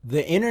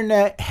The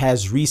internet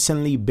has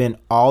recently been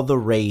all the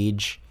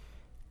rage,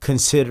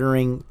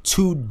 considering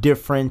two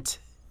different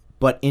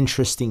but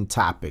interesting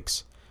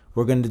topics.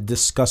 We're going to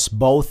discuss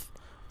both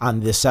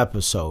on this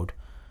episode.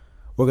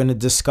 We're going to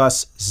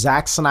discuss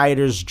Zack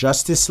Snyder's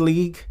Justice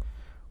League.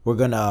 We're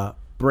going to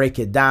break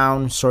it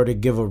down, sort of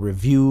give a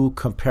review,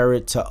 compare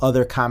it to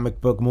other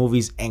comic book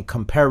movies, and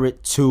compare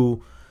it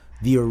to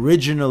the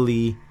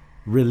originally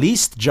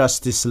released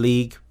Justice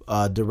League,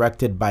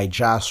 directed by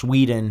Joss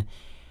Whedon.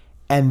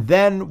 And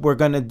then we're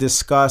going to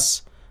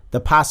discuss the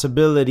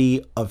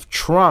possibility of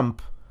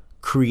Trump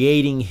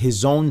creating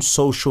his own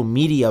social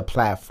media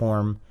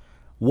platform,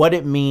 what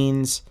it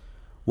means,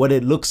 what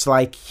it looks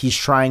like he's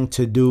trying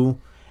to do,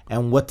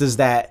 and what does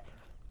that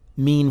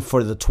mean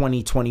for the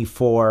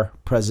 2024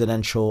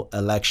 presidential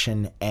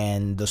election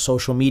and the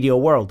social media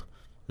world.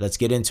 Let's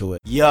get into it.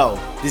 Yo,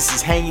 this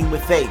is Hanging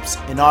with Apes,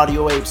 an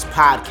Audio Apes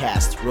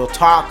podcast. Real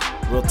talk,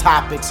 real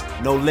topics,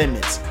 no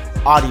limits.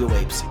 Audio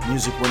Apes,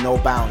 music with no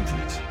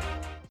boundaries.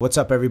 What's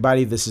up,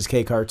 everybody? This is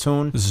K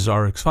Cartoon. This is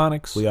RX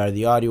Phonics. We are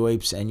the Audio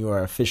Apes, and you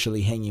are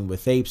officially Hanging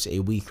with Apes, a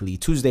weekly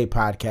Tuesday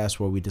podcast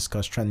where we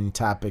discuss trending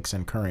topics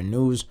and current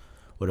news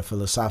with a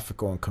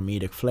philosophical and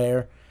comedic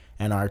flair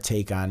and our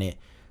take on it.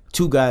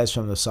 Two guys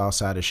from the south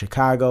side of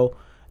Chicago.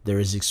 There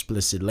is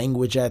explicit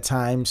language at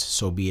times,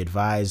 so be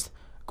advised.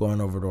 Going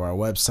over to our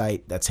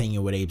website, that's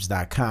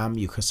hangingwithapes.com.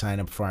 You can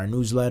sign up for our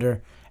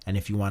newsletter. And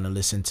if you want to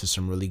listen to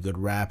some really good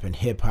rap and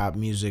hip-hop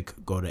music,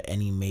 go to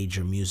any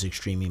major music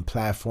streaming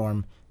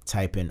platform.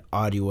 Type in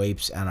Audio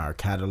Apes and our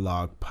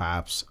catalog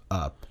pops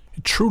up.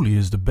 It truly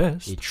is the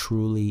best. It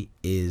truly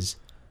is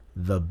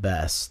the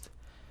best.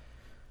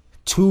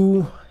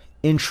 Two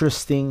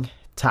interesting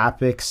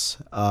topics.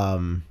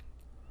 I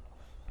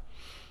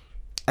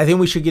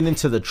think we should get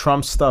into the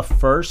Trump stuff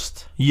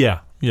first. Yeah.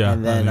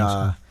 And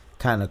then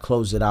kind of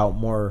close it out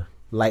more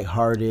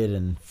lighthearted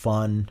and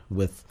fun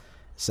with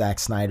Zack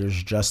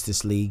Snyder's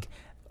Justice League,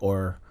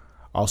 or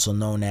also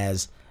known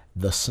as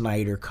the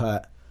Snyder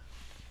Cut.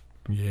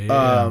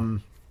 Yeah.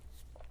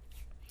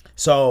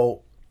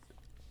 So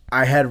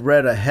I had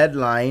read a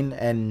headline,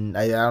 and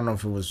I don't know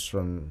if it was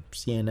from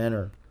CNN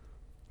or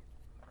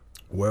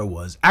where it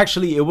was.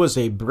 Actually, it was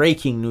a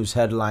breaking news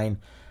headline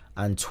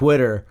on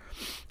Twitter,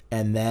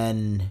 and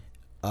then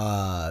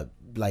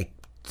like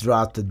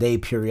throughout the day,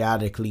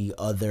 periodically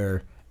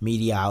other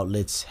media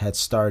outlets had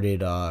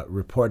started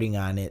reporting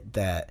on it,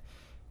 that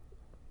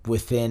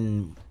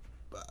within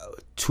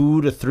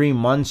 2 to 3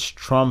 months,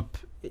 Trump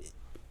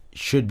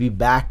should be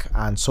back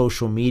on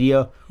social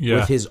media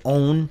with his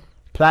own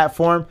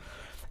platform.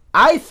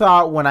 I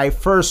thought when I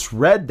first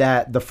read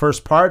that, the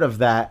first part of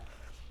that,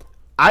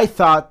 I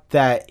thought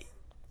that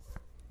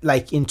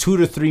like in 2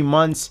 to 3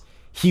 months,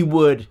 he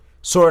would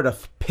sort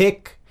of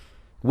pick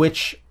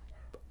which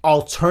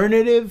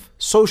alternative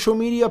social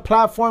media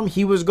platform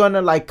he was going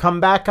to like come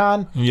back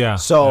on. Yeah.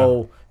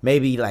 So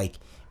maybe like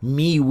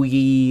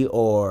MeWe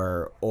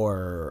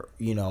or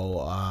you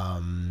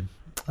know,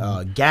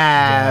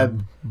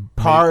 Gab,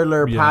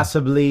 Parler,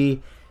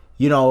 possibly,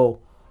 you know.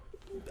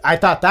 I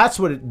thought that's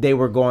what they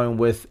were going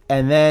with,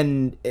 and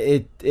then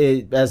it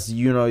as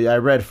you know, I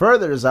read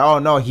further, is like, oh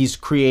no, he's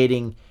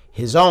creating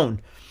his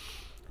own.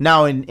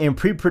 Now in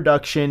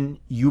pre-production,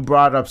 you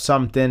brought up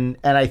something,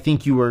 and I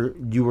think you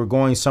were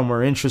going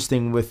somewhere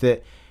interesting with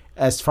it,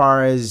 as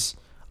far as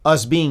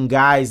us being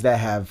guys that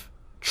have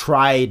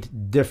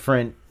tried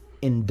different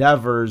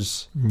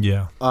endeavors.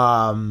 Yeah.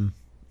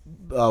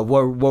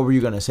 What were you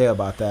gonna say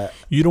about that?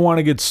 You don't want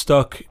to get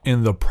stuck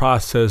in the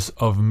process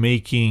of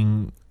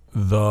making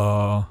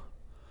the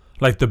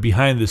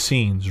behind the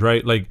scenes,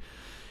 right? Like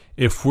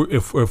if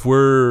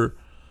we're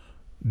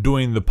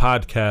doing the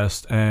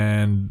podcast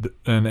and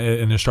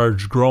it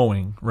starts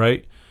growing,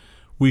 right?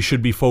 We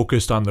should be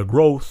focused on the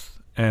growth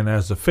and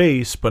as the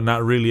face, but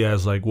not really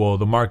as like, well,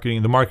 the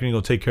marketing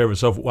will take care of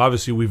itself. Well,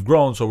 obviously we've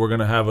grown, so we're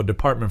gonna have a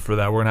department for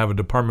that. We're gonna have a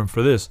department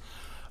for this.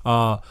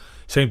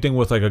 Same thing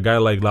with like a guy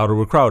like Louder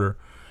with Crowder.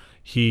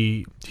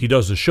 He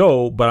does the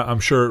show, but I'm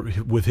sure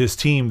with his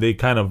team, they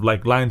kind of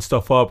like line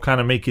stuff up, kind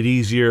of make it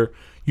easier.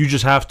 You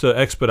just have to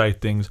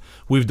expedite things.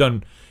 We've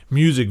done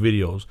music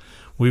videos.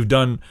 We've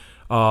done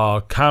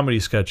comedy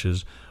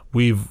sketches.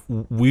 We've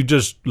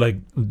just like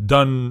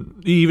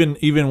done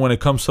even when it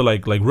comes to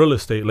like real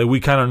estate. Like we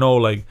kind of know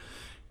like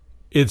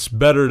it's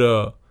better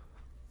to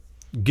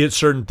get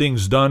certain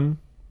things done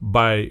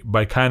by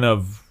kind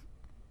of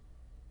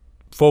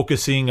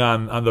focusing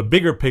on the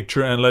bigger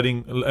picture and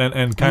letting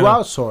and kind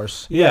of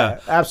outsource. Yeah,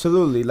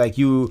 absolutely. Like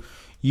you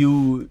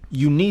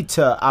need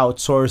to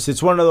outsource.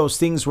 It's one of those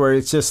things where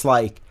it's just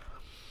like,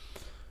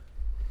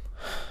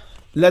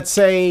 let's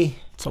say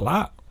it's a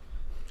lot.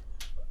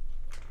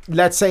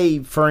 Let's say,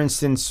 for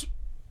instance,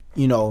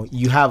 you know,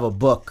 you have a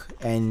book,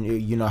 and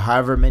you know,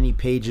 however many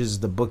pages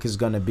the book is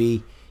going to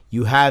be,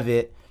 you have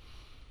it.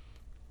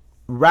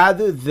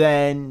 Rather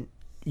than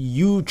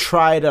you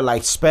try to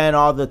like spend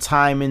all the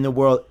time in the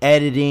world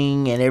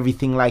editing and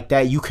everything like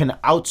that, you can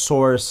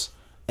outsource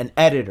an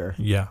editor.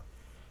 Yeah.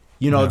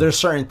 You know, there's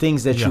certain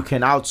things that you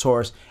can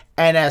outsource.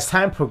 And as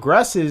time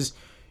progresses,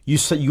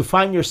 you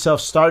find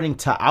yourself starting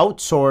to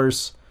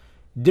outsource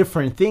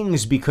different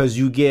things because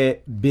you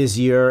get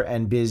busier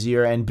and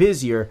busier and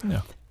busier.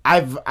 Yeah.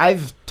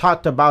 I've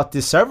talked about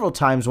this several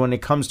times when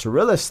it comes to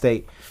real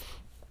estate.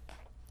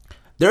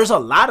 There's a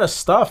lot of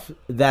stuff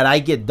that I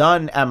get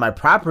done at my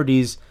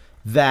properties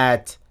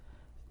that,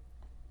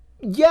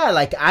 yeah,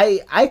 like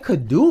I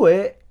could do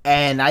it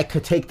and I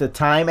could take the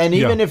time. And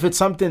even if it's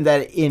something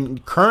that in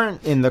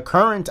the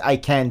current I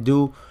can't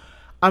do,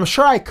 I'm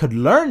sure I could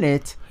learn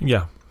it.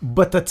 Yeah.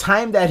 But the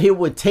time that it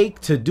would take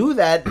to do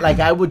that, like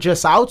I would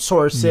just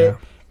outsource it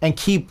and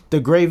keep the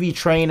gravy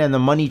train and the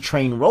money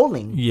train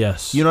rolling.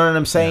 Yes. You know what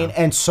I'm saying?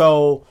 Yeah. And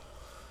so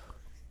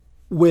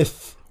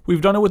we've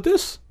done it with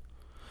this.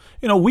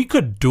 We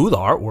could do the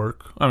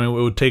artwork. I mean,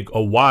 it would take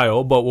a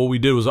while, but what we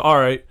did was, all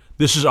right,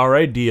 this is our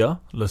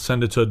idea. Let's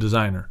send it to a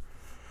designer,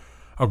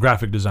 a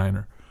graphic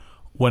designer.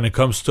 When it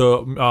comes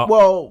to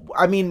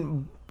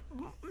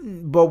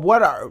but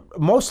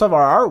most of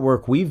our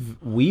artwork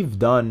we've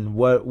done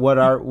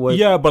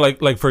yeah,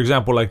 but like for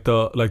example, like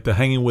the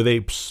Hanging with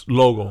Apes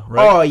logo,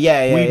 right? Oh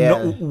yeah.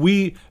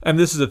 And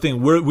this is the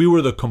thing, we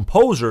were the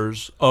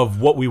composers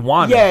of what we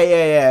wanted.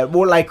 Yeah.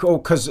 Well, like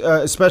because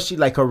especially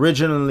like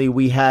originally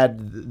we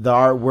had the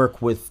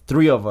artwork with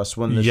 3 of us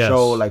when the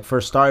show like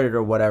first started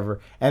or whatever,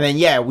 and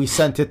then we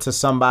sent it to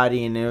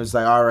somebody and it was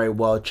like, all right,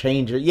 well,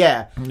 change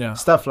it,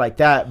 stuff like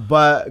that.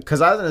 But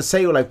because I was gonna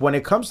say, like, when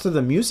it comes to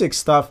the music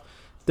stuff,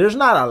 there's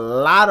not a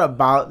lot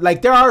about,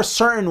 like, there are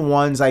certain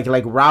ones like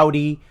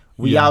Rowdy.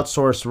 We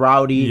outsourced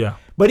Rowdy. Yeah.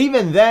 But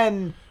even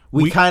then,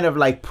 we kind of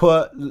like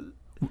put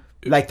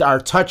like our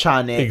touch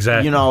on it.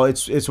 Exactly.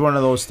 It's one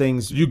of those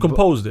things. You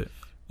composed it.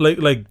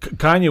 Like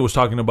Kanye was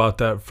talking about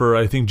that for,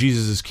 I think,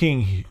 Jesus is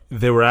King.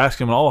 They were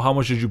asking him, how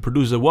much did you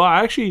produce it? Well,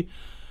 I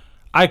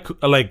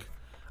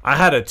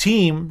had a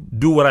team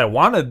do what I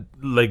wanted,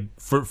 like,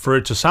 for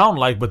it to sound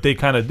like, but they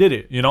kind of did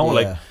it,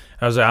 like.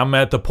 I was like, I'm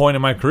at the point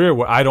in my career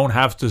where I don't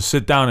have to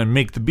sit down and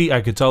make the beat.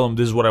 I could tell them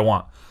this is what I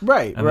want.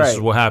 Right, and this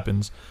is what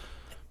happens.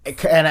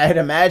 And I'd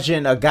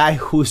imagine a guy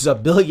who's a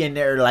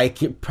billionaire,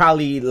 like,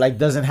 probably like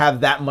doesn't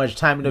have that much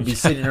time to be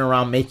sitting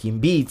around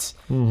making beats.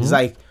 Mm-hmm. It's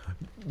like,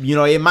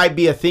 it might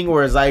be a thing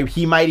where it's like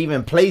he might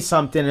even play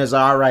something as,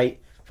 all right,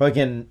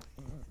 fucking,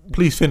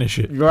 please finish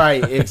it.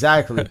 Right,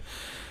 exactly.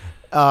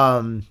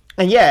 And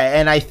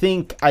I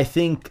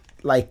think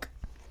like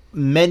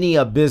many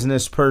a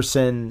business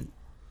person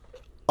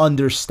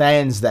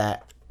understands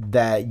that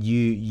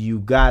you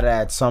gotta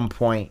at some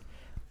point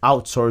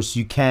outsource.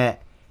 You can't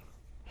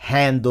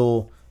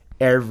handle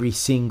every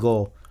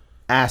single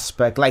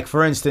aspect. Like,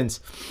 for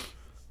instance,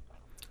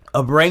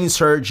 a brain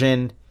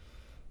surgeon,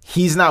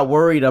 he's not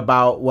worried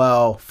about,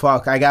 well,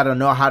 fuck, I gotta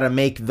know how to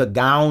make the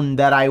gown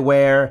that I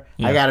wear.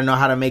 I gotta know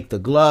how to make the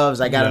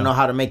gloves. I gotta know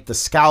how to make the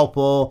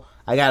scalpel.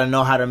 I gotta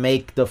know how to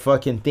make the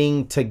fucking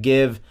thing to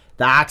give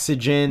the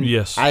oxygen.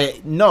 Yes.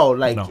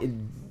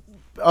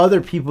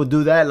 Other people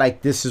do that.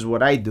 Like, this is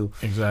what I do.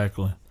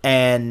 Exactly.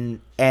 And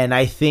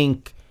I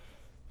think,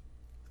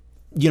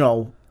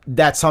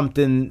 that's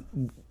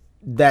something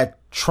that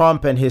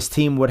Trump and his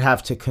team would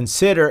have to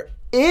consider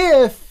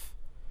if,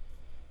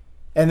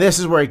 and this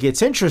is where it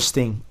gets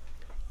interesting,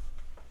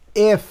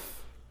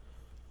 if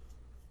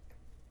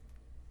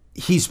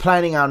he's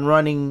planning on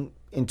running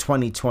in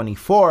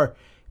 2024,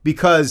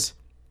 because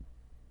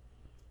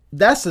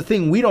that's the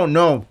thing. We don't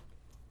know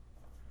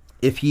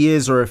if he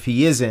is or if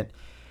he isn't.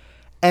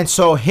 And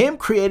so him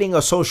creating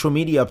a social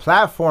media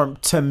platform,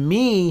 to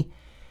me,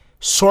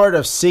 sort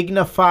of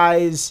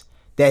signifies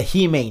that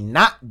he may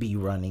not be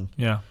running.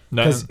 Yeah.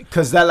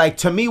 Because that, like,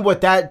 to me,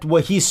 what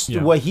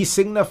he's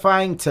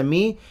signifying to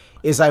me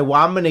is like, well,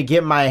 I'm going to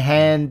get my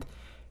hand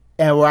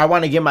and where I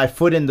want to get my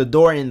foot in the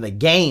door in the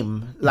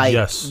game. Like,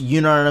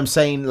 you know what I'm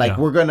saying? Like,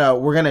 we're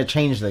gonna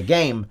change the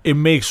game. It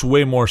makes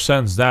way more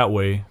sense that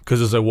way,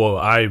 because it's like, well,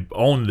 I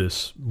own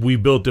this. We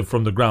built it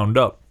from the ground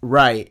up.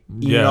 Right. I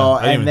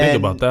didn't even think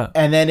about that.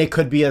 And then it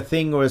could be a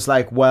thing where it's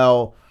like,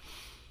 well,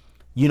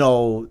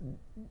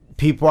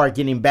 people are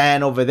getting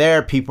banned over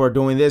there. People are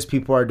doing this.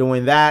 People are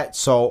doing that.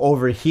 So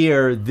over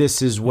here,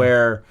 this is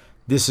where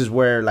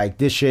like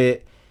this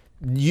shit.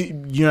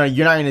 You're not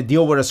going to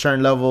deal with a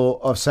certain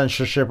level of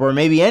censorship, or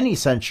maybe any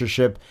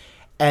censorship,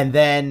 and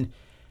then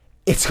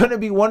it's going to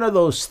be one of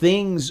those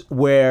things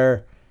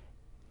where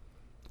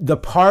the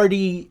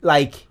party,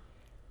 like,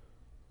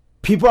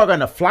 people are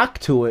going to flock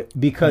to it,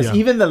 because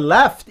even the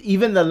left,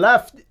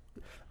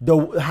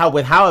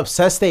 how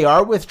obsessed they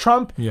are with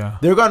Trump,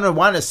 they're going to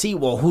want to see,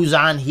 well, who's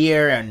on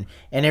here and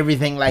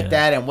everything like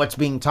that, and what's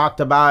being talked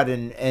about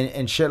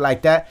and shit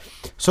like that.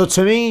 So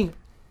to me,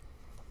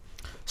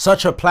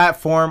 such a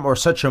platform or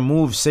such a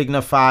move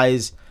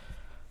signifies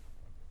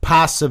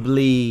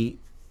possibly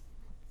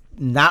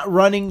not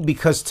running,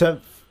 because to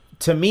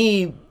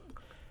me,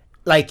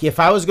 like, if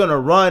I was going to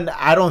run,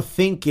 I don't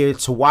think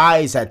it's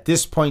wise at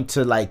this point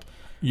to, like,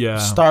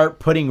 start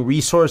putting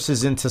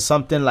resources into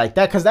something like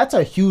that, because that's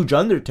a huge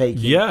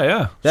undertaking.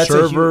 That's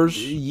servers,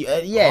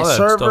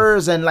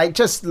 servers, and like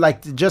just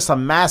a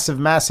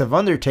massive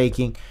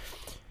undertaking.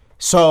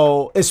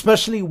 So,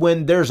 especially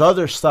when there's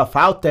other stuff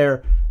out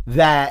there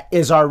that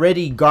is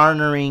already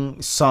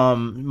garnering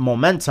some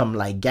momentum,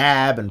 like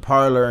Gab and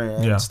Parler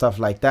and stuff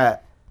like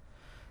that.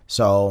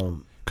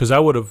 So, because I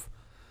would have,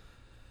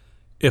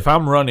 if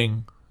I'm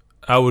running,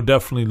 I would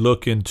definitely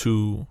look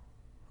into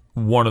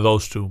one of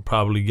those two,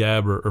 probably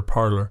Gab or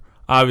Parler.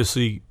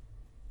 Obviously,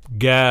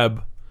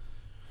 Gab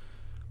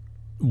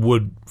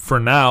would, for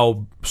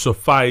now,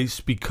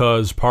 suffice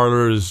because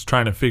Parler is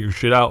trying to figure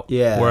shit out.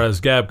 Yeah. Whereas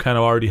Gab kind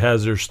of already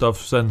has their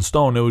stuff set in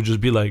stone. It would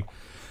just be like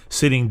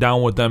sitting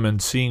down with them and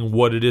seeing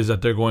what it is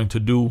that they're going to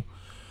do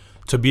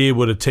to be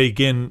able to take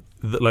in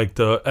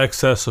the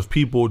excess of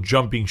people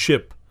jumping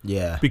ship.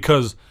 Yeah.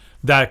 Because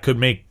that could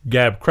make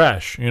Gab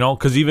crash,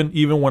 Because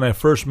even when I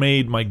first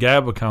made my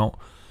Gab account,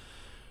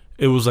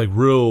 it was like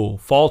real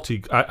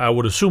faulty. I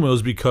would assume it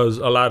was because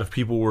a lot of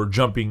people were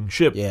jumping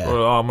ship. Yeah.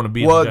 Or, I'm going to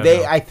be. Well,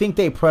 I think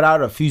they put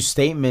out a few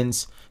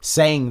statements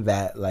saying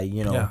that,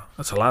 Yeah,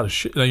 that's a lot of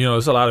shit.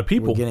 It's a lot of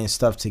people. We're getting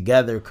stuff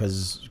together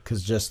because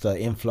just the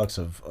influx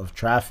of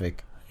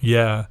traffic.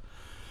 Yeah.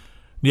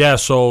 Yeah.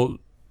 So,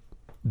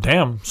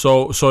 damn.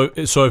 So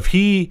if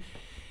he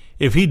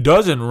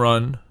doesn't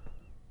run,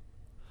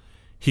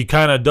 he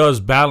kind of does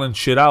balance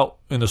shit out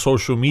in the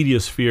social media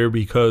sphere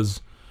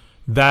because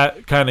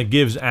that kind of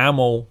gives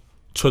ammo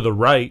to the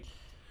right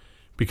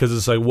because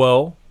it's like,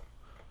 well,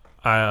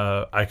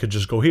 I could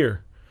just go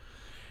here.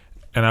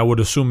 And I would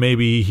assume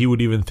maybe he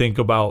would even think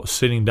about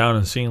sitting down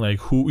and seeing like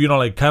who,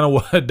 kind of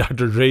what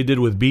Dr. Dre did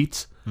with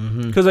Beats.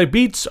 Because like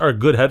Beats are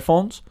good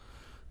headphones.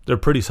 They're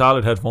pretty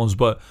solid headphones.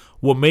 But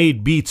what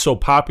made Beats so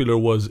popular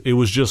was it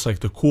was just like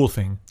the cool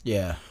thing.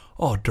 Yeah.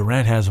 Oh,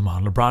 Durant has them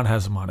on. LeBron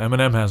has them on.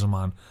 Eminem has them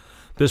on.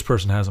 This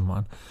person has them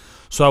on.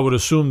 So I would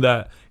assume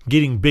that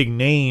getting big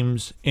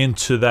names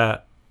into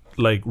that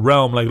like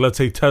realm, like let's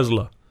say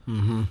Tesla,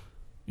 they're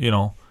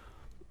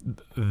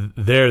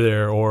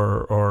there,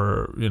 or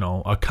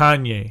a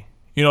Kanye.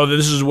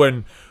 This is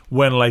when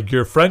like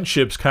your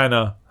friendships kind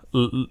of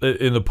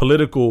in the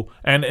political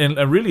and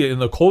really in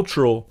the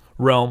cultural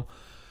realm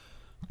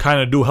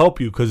kind of do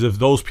help you because if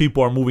those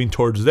people are moving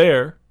towards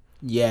there,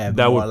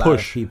 that would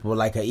push people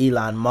like a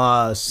Elon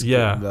Musk,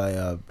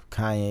 Kanye.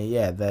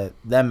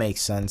 That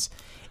makes sense.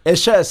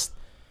 It's just,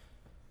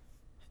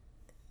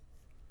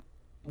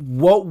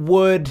 what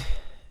would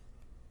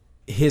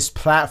his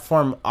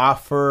platform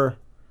offer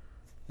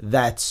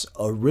that's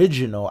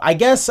original? I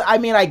guess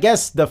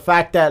the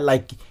fact that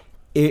like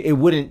it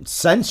wouldn't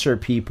censor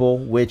people,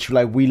 which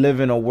like we live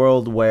in a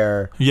world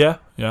where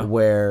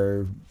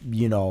where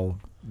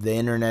the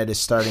internet is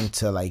starting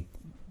to like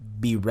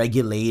be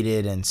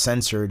regulated and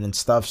censored and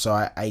stuff.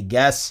 So I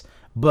guess,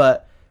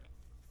 but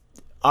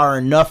are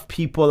enough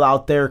people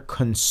out there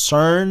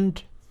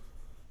concerned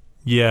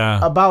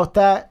about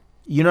that?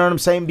 You know what I'm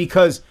saying?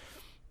 Because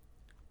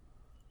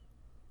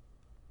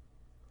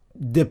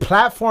the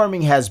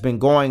platforming has been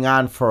going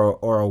on for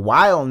a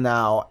while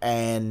now,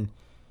 and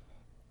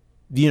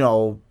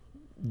the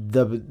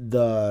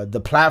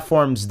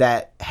platforms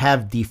that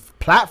have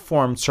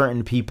deplatformed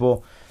certain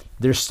people,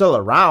 they're still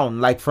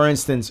around. Like for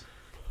instance,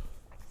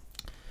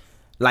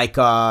 like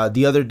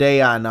the other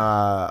day on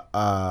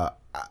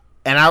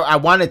and I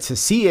wanted to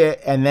see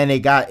it, and then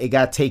it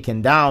got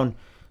taken down.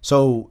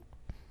 So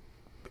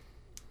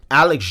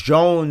Alex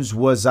Jones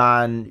was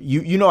on,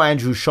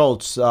 Andrew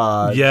Schultz,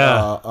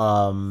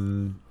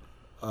 Charlemagne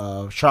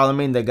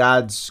the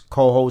God's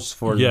co-host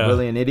for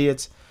Brilliant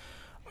Idiots.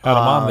 Had him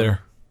on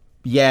there.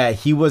 Yeah,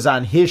 he was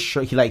on his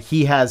show.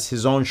 He has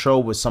his own show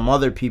with some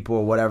other people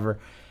or whatever.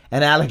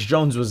 And Alex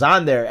Jones was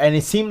on there, and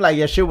it seemed like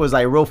that shit was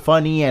like real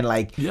funny and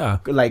like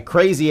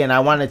crazy, and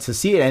I wanted to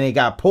see it, and it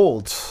got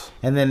pulled.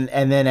 And then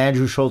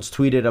Andrew Schultz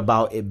tweeted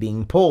about it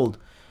being pulled.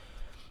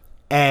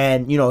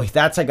 And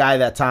that's a guy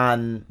that's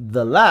on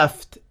the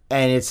left,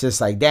 and it's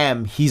just like,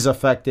 damn, he's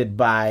affected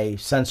by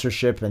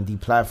censorship and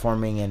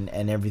deplatforming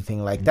and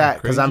everything like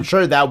that. Because I'm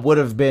sure that would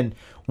have been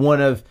one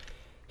of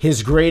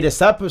his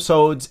greatest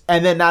episodes,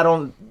 and then not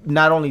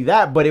only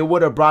that, but it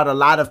would have brought a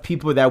lot of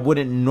people that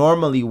wouldn't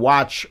normally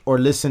watch or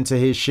listen to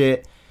his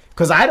shit.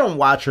 Because I don't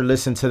watch or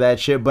listen to that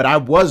shit, but I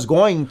was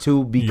going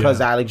to because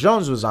Alex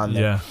Jones was on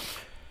there. Yeah.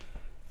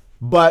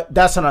 But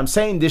that's what I'm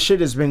saying. This shit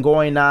has been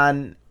going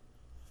on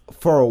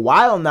for a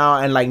while now,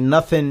 and like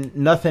nothing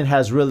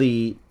has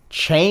really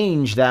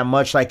changed that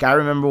much. Like I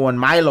remember when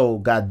Milo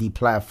got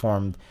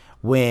deplatformed,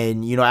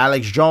 when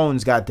Alex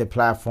Jones got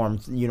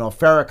deplatformed,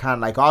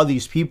 Farrakhan, like all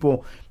these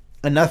people,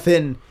 and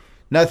nothing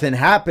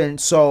happened.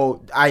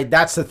 So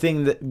that's the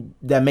thing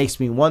that makes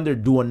me wonder: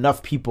 do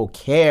enough people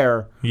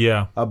care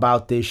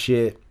about this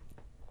shit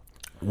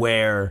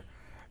where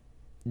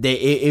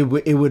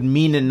it would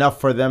mean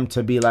enough for them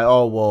to be like,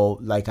 oh well,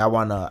 like I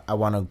wanna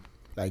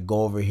like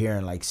go over here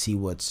and like see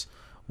what's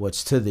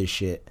to this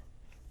shit.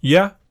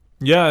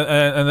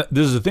 And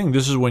this is the thing.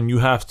 This is when you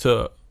have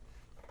to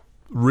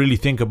really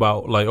think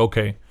about, like,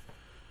 okay,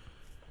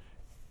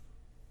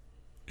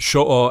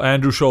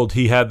 Andrew Schultz,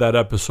 he had that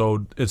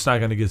episode. It's not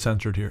going to get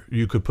censored here.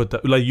 You could put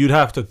that, like, you'd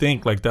have to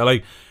think like that.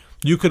 Like,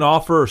 you can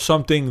offer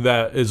something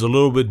that is a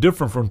little bit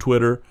different from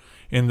Twitter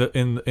in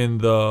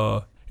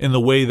the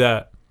way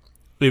that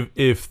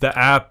if the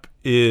app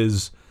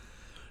is,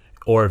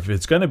 or if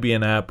it's going to be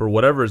an app or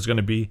whatever it's going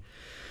to be,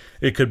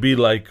 it could be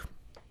like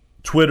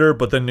Twitter,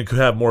 but then it could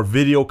have more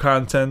video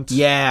content.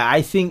 Yeah,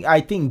 I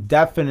think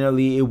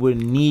definitely it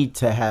would need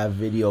to have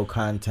video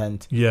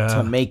content. Yeah.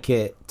 to make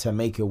it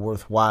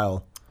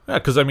worthwhile. Yeah,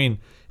 because I mean,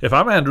 if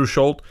I'm Andrew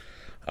Schultz,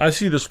 I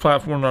see this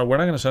platform. We're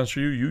not going to censor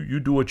you. You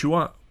do what you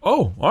want.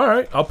 Oh, all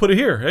right. I'll put it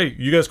here. Hey,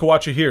 you guys can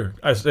watch it here.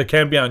 It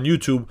can be on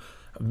YouTube.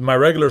 My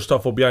regular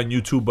stuff will be on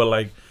YouTube, but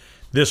like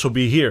this will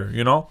be here.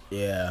 You know.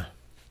 Yeah.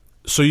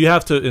 So you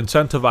have to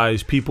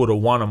incentivize people to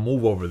want to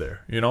move over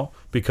there. You know,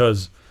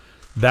 because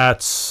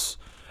that's,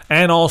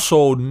 and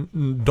also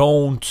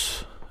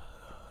don't.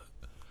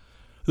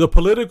 The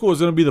political is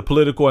going to be the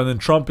political, and then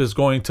Trump is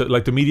going to,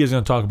 like, the media is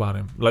going to talk about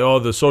him. Like, oh,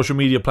 the social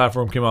media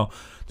platform came out.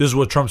 This is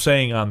what Trump's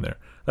saying on there.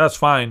 That's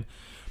fine.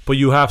 But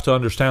you have to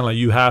understand, like,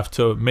 you have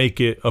to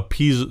make it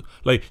appease,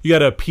 like, you got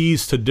to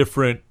appease to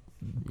different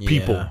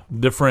people.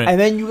 Different. And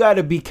then you got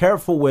to be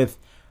careful with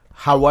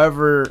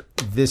whatever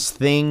this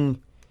thing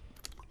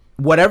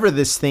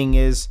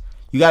is,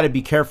 you got to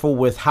be careful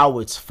with how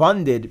it's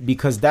funded,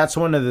 because that's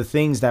one of the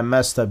things that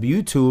messed up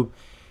YouTube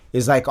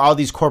is, like, all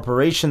these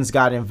corporations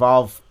got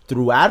involved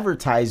through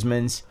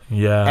advertisements.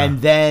 Yeah.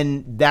 And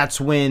then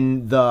that's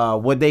when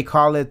what they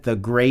call it, the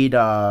great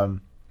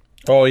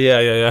oh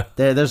yeah.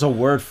 there's a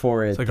word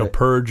for it. It's like a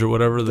purge or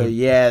whatever.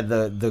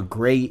 The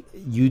great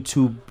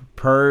YouTube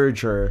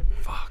purge, or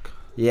fuck.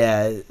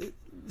 Yeah.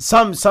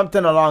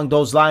 Something along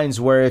those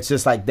lines, where it's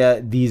just like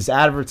these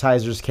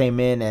advertisers came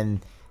in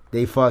and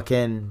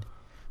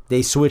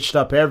they switched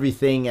up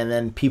everything, and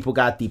then people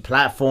got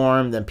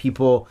deplatformed, and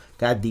people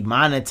got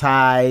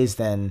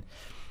demonetized, and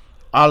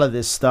all of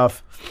this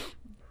stuff.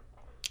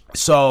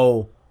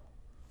 So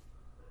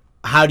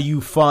how do you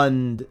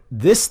fund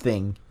this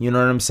thing? You know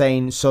what I'm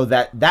saying? So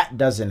that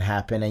doesn't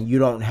happen, and you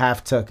don't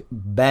have to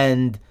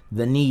bend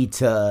the knee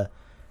to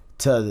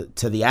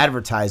the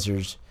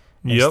advertisers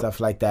and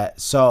stuff like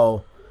that.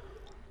 So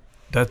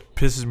that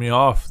pisses me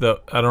off.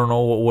 That I don't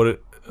know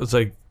what it's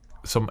like,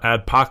 some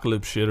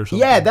adpocalypse shit or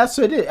something. Yeah, that's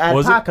what it is.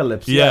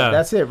 Adpocalypse. Yeah,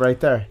 that's it right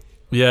there.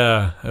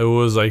 Yeah, it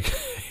was like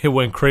it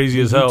went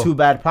crazy as hell. YouTube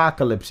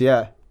adpocalypse.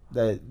 Yeah,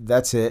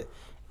 that's it.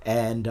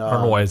 And I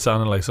don't know why it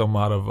sounded like something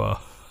out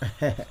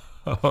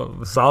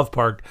of South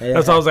Park. Yeah.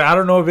 That's why I was like, I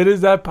don't know if it is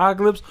that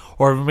apocalypse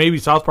or if maybe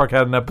South Park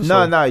had an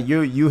episode. No,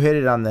 you hit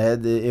it on the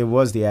head. It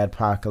was the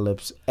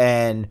adpocalypse,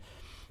 and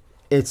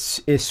it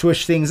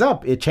switched things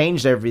up. It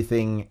changed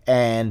everything,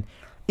 and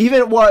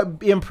even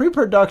in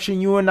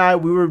pre-production, you and I,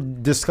 we were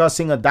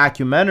discussing a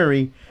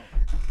documentary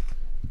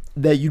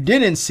that you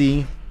didn't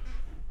see.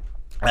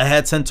 I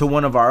had sent to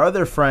one of our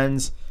other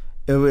friends.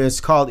 It was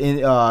called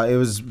it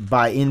was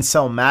by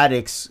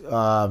Incelmatics,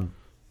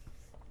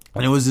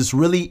 and it was this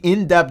really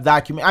in-depth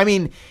document. I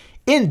mean,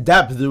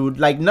 in-depth, dude.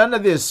 Like, none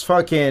of this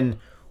fucking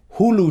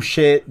Hulu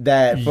shit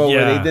where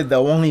they did the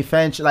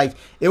OnlyFans. Like,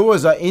 it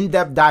was an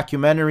in-depth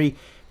documentary,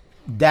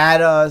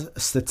 data,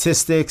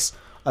 statistics,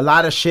 a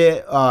lot of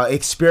shit,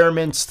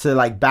 experiments to,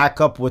 like, back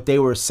up what they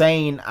were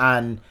saying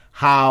on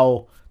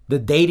how the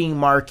dating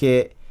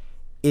market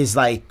is,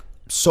 like,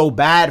 so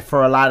bad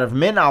for a lot of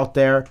men out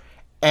there,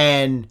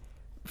 and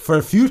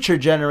for future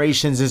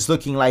generations, it's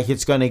looking like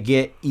it's going to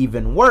get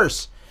even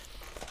worse.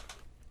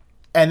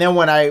 And then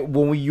when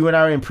you and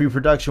I were in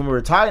pre-production, we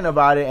were talking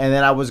about it, and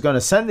then I was going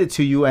to send it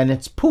to you, and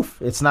it's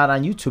not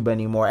on YouTube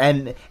anymore.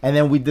 And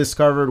then we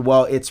discovered,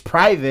 well, it's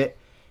private,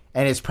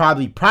 and it's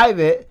probably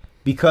private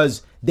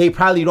because they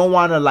probably don't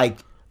want to, like,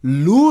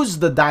 lose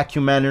the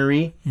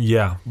documentary.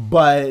 Yeah.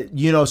 But,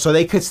 you know, so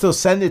they could still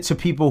send it to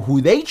people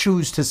who they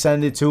choose to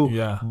send it to.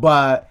 Yeah.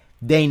 But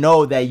they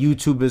know that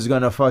YouTube is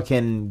going to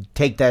fucking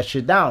take that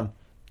shit down.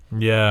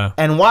 Yeah.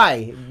 And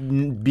why?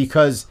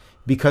 Because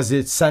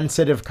it's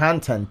sensitive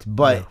content,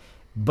 but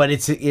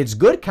it's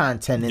good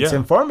content. It's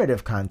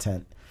informative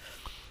content.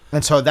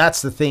 And so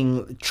that's the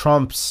thing.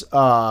 Trump's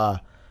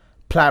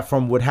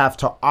platform would have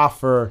to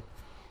offer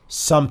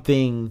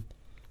something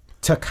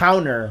to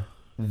counter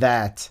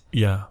that.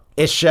 Yeah.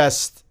 It's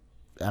just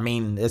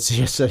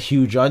a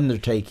huge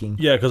undertaking.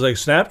 Yeah, because like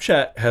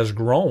Snapchat has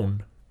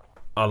grown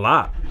a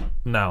lot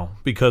now,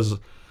 because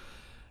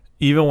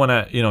even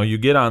when you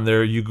get on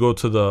there, you go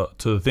to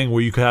the thing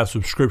where you can have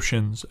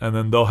subscriptions, and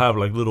then they'll have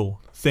like little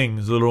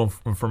things, little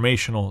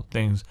informational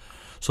things.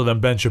 So then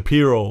Ben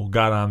Shapiro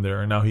got on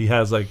there, and now he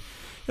has like,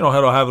 he'll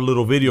have a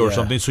little video or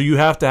something. So you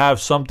have to have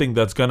something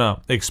that's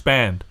gonna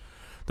expand,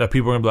 that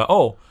people are gonna be like,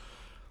 oh,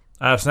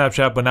 I have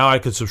Snapchat, but now I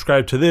could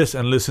subscribe to this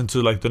and listen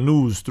to like the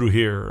news through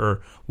here,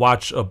 or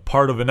watch a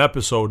part of an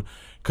episode,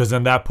 because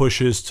then that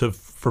pushes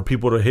for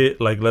people to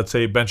hit, like, let's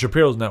say Ben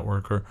Shapiro's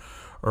network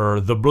or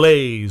The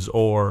Blaze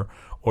or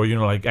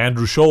like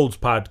Andrew Schultz's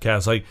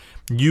podcast. Like,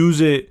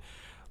 use it.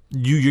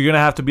 You're gonna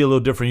have to be a little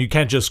different. You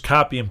can't just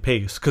copy and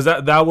paste, because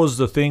that was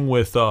the thing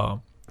with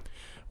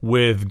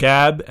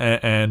Gab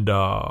and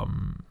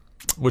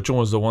which one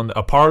was the one?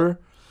 A Parler,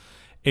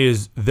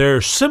 is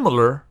they're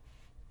similar,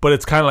 but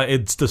it's kind of like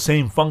it's the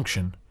same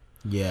function.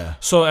 Yeah.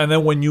 So and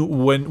then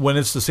when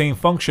it's the same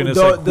function, it's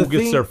like who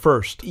gets there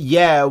first.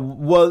 Yeah.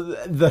 Well,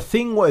 the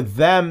thing with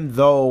them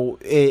though,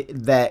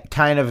 that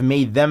kind of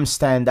made them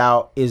stand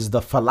out is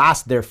their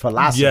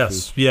philosophy.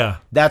 Yes. Yeah.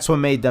 That's what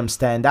made them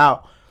stand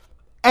out,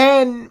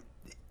 and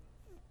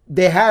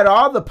they had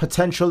all the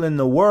potential in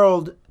the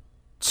world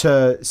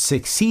to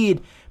succeed,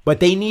 but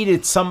they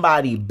needed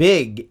somebody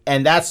big,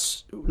 and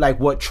that's like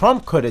what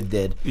Trump could have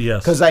did.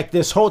 Yes. Because like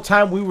this whole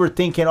time we were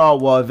thinking, oh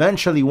well,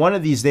 eventually one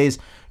of these days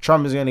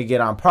Trump is gonna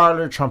get on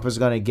Parler, Trump is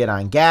gonna get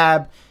on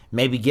Gab,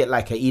 maybe get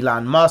like a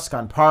Elon Musk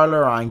on Parler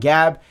or on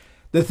Gab.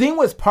 The thing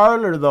with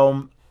Parler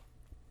though,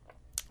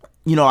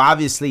 you know,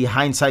 obviously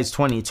hindsight's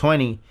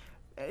 2020.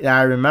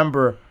 I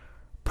remember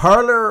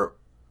Parler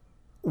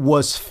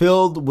was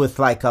filled with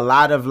like a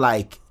lot of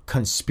like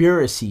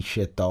conspiracy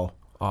shit though.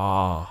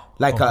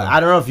 Like okay.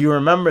 I don't know if you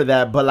remember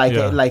that, but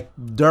like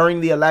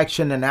during the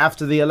election and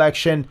after the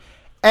election,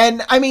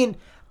 and I mean,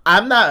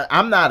 I'm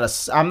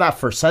not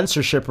for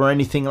censorship or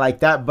anything like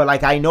that, but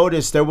like I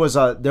noticed there was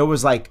a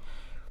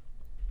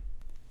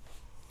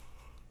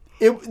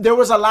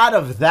lot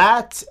of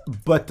that,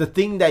 but the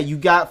thing that you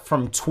got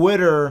from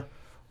Twitter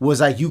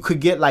was like you could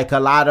get a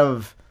lot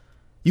of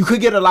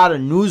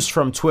news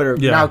from Twitter.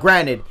 Yeah. Now,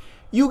 granted,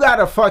 you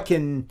gotta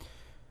fucking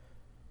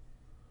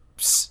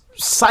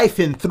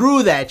siphon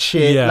through that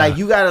shit. Yeah. Like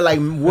you gotta like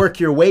work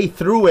your way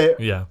through it.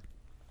 Yeah.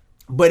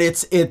 But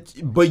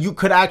but you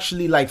could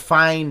actually like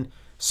find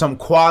some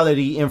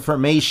quality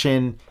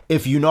information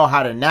if you know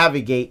how to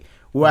navigate.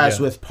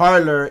 Whereas with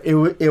Parler,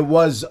 it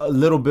was a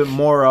little bit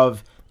more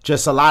of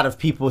just a lot of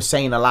people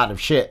saying a lot of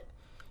shit.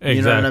 Exactly.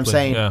 You know what I'm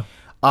saying? Yeah.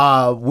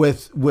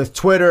 With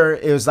Twitter,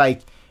 it was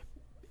like,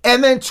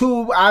 and then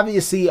too,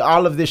 obviously,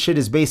 all of this shit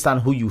is based on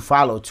who you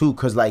follow too,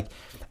 because like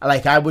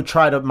I would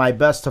try my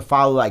best to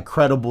follow like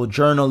credible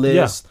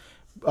journalists,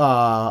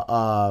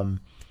 credible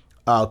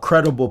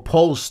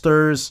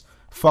pollsters.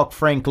 Fuck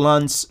Frank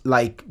Luntz,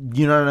 like,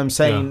 you know what I'm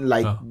saying?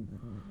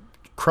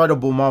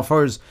 Credible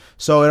motherfuckers.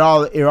 So it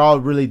all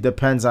really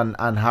depends on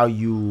how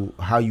you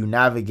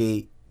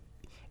navigate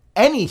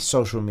any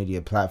social media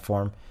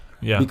platform.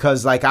 Yeah.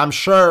 Because like I'm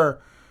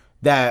sure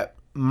that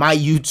my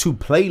YouTube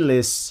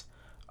playlists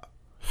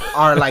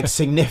are like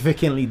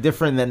significantly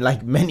different than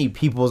like many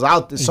people's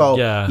out there. So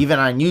even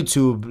on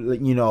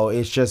YouTube, you know,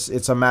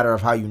 it's a matter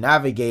of how you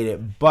navigate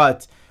it.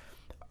 But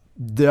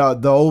the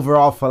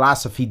overall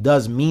philosophy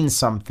does mean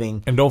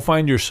something. And don't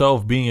find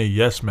yourself being a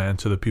yes man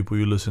to the people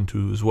you listen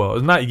to as well.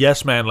 It's not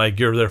yes man like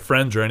you're their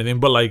friends or anything,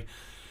 but like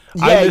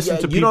I listen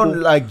to people. You don't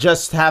like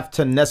just have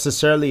to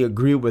necessarily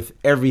agree with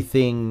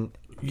everything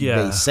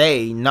they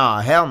say.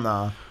 Nah, hell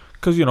nah.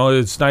 Because you know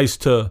it's nice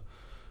to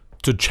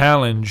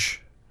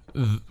challenge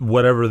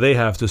whatever they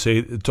have to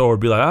say or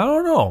be like, I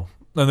don't know,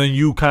 and then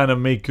you kind of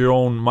make your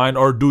own mind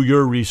or do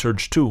your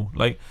research too.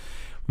 Like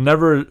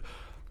never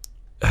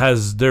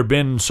has there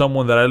been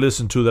someone that I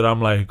listen to that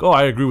I'm like, oh,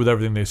 I agree with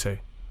everything they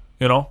say,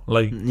 you know,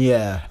 like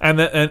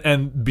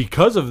and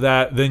because of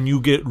that, then you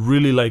get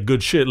really like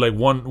good shit. Like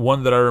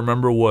one that I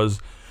remember was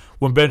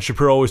when Ben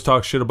Shapiro always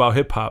talks shit about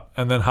hip hop,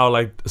 and then how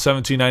like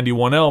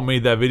 1791L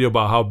made that video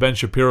about how Ben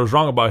Shapiro's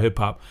wrong about hip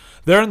hop.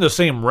 They're in the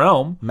same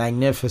realm.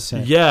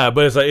 Magnificent. Yeah,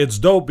 but it's like it's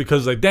dope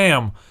because like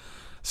damn.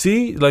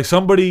 See, like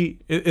somebody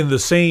in the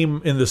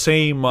same.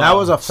 That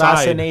was a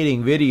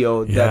fascinating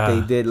video that they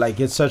did. Like,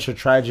 it's such a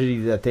tragedy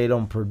that they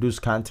don't produce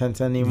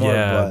content anymore.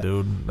 Yeah,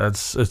 dude,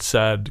 it's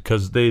sad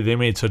because they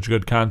made such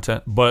good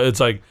content. But it's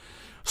like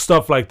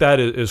stuff like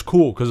that is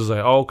cool because it's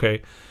like, oh,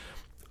 okay,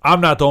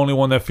 I'm not the only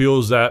one that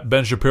feels that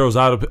Ben Shapiro's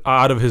out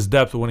of his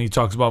depth when he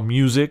talks about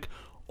music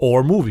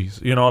or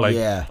movies. You know,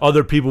 like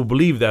other people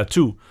believe that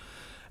too.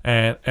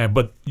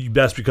 But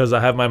that's because I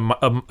have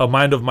a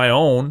mind of my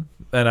own,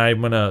 and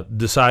I'm gonna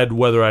decide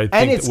whether I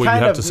think what you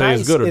have to say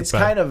is good or bad. It's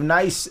kind of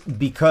nice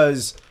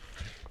because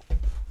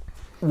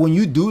when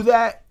you do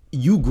that,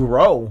 you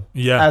grow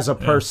as a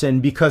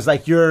person because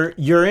like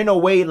you're in a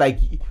way like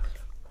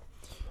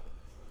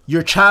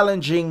you're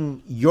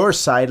challenging your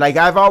side. Like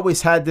I've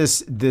always had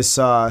this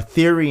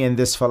theory and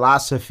this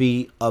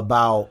philosophy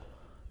about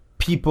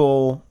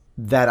people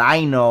that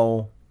I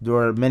know. There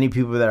are many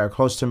people that are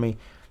close to me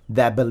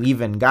that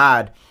believe in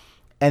God,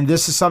 and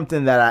this is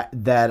something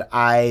that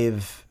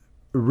I've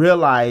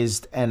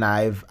realized and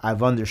I've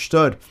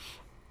understood.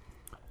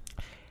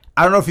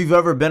 I don't know if you've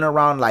ever been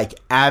around like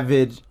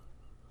avid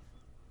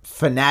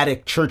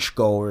fanatic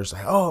churchgoers,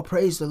 like, oh,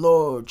 praise the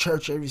Lord,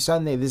 church every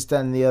Sunday, this,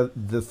 that, and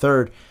the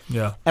third.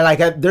 Yeah, and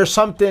like there's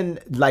something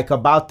like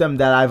about them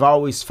that I've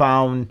always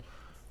found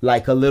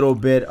like a little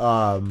bit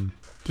I'm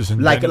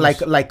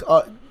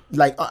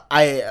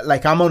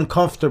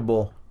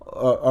uncomfortable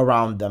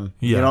around them.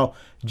 You know,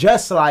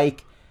 just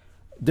like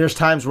there's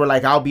times where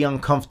like I'll be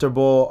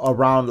uncomfortable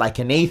around like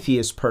an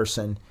atheist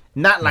person,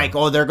 not like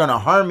oh they're gonna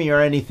harm me or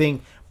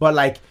anything, but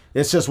like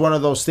it's just one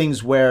of those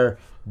things where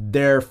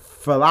their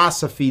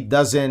philosophy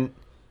doesn't,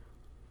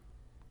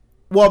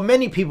 well,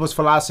 many people's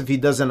philosophy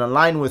doesn't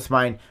align with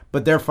mine,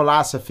 but their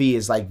philosophy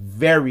is like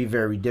very,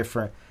 very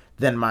different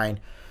than mine.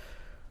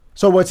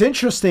 So what's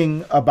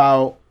interesting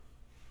about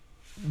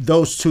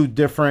those two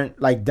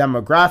different like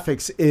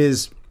demographics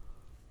is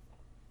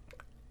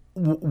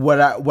what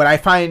I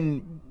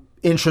find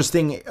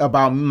interesting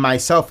about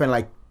myself and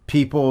like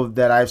people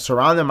that I've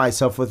surrounded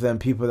myself with and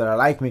people that are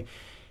like me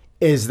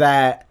is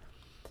that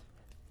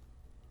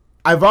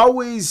I've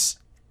always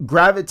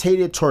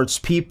gravitated towards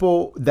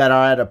people that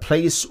are at a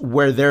place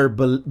where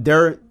they've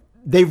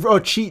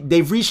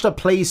reached a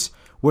place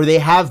where they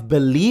have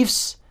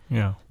beliefs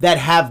that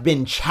have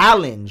been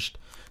challenged.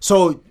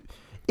 So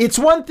it's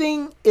one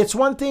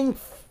thing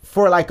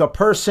for like a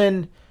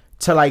person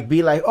to like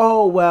be like,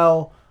 oh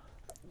well,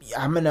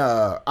 I'm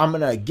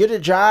gonna get a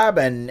job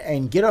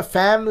and get a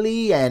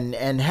family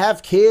and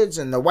have kids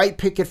and the white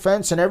picket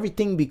fence and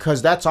everything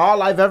because that's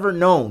all I've ever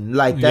known.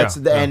 Like that's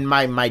and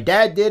my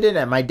dad did it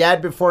and my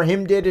dad before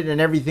him did it and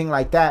everything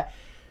like that.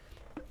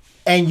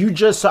 And you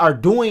just are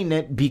doing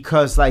it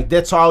because like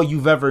that's all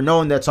you've ever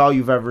known, that's all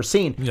you've ever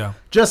seen. Yeah.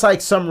 Just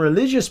like some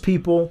religious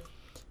people,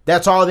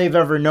 that's all they've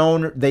ever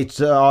known,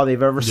 that's all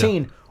they've ever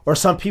seen. Or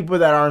some people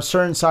that are on a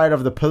certain side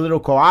of the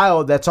political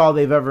aisle, that's all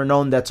they've ever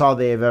known, that's all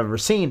they've ever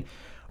seen.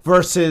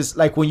 Versus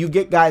like when you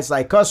get guys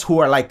like us who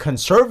are like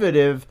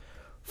conservative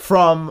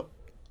from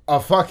a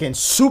fucking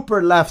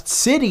super left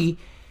city.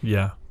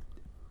 Yeah.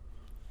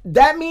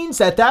 That means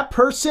that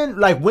person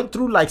like went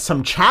through like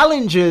some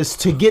challenges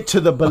to get to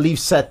the belief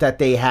set that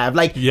they have.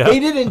 Like they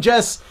didn't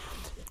just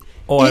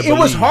it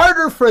was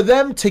harder for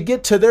them to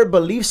get to their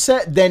belief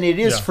set than it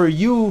is for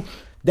you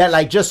that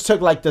like just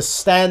took like the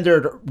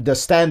standard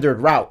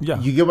route. Yeah.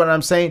 You get what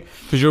I'm saying?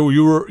 Because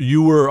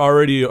you were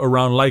already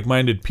around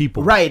like-minded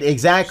people. Right,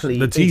 exactly.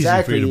 That's easy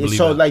for you to believe.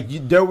 So like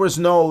there was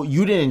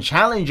you didn't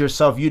challenge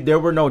yourself. There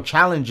were no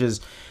challenges.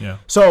 Yeah.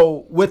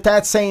 So with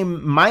that same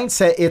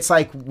mindset, it's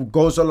like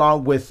goes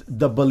along with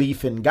the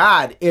belief in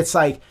God. It's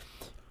like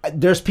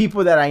there's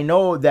people that I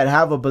know that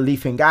have a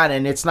belief in God,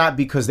 and it's not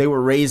because they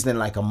were raised in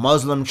like a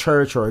Muslim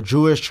church or a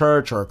Jewish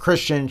church or a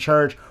Christian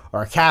church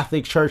or a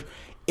Catholic church.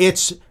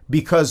 It's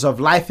because of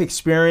life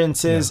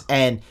experiences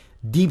and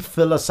deep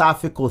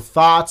philosophical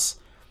thoughts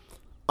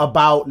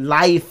about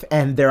life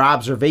and their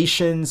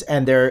observations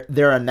and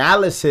their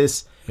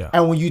analysis. Yeah.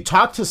 And when you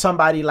talk to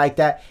somebody like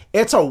that,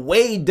 it's a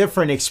way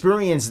different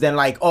experience than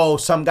like, oh,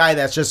 some guy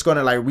that's just going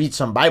to like read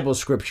some Bible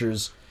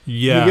scriptures.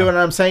 Yeah. You get what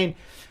I'm saying?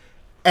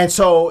 And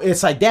so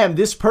it's like, damn,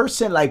 this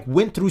person like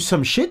went through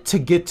some shit to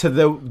get to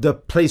the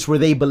place where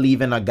they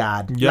believe in a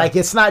God. Yeah. Like,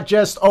 it's not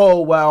just, oh,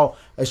 well,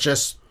 it's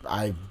just,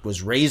 I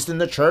was raised in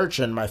the church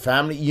and my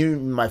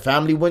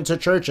family went to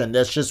church and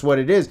that's just what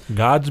it is.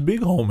 God's big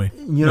homie.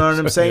 You know what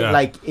I'm saying? Yeah.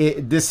 Like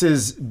this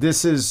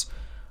is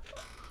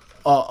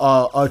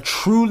a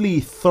truly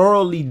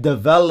thoroughly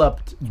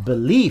developed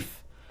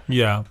belief.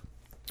 Yeah.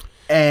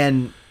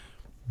 And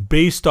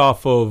based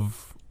off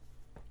of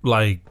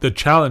like the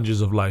challenges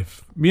of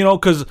life,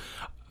 because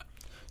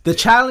the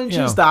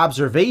challenges, the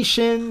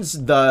observations,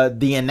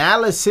 the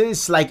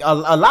analysis, like a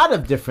lot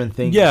of different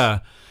things.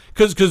 Yeah.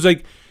 Cause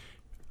like,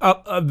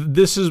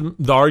 this is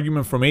the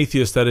argument from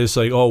atheists that is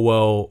like, oh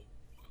well,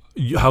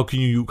 how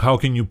can you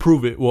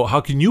prove it? Well,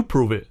 how can you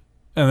prove it?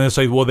 And it's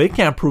like, well, they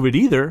can't prove it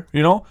either,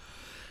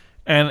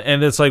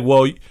 and it's like,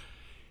 well,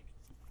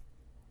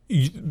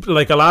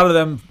 like a lot of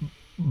them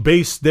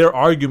base their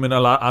argument a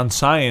lot on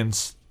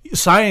science.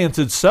 Science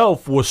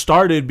itself was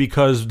started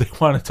because they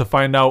wanted to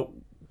find out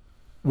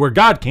where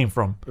God came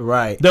from.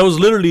 Right. That was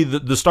literally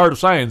the start of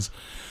science.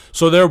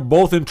 So they're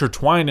both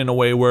intertwined in a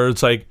way where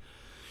it's like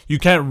you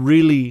can't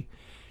really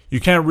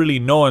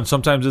know, and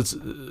sometimes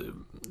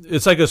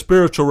it's like a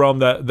spiritual realm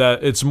that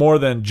it's more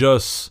than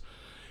just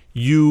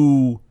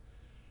you.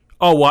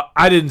 Oh, well,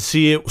 I didn't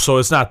see it, so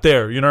it's not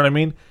there. You know what I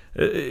mean?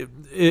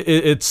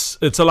 It's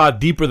a lot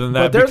deeper than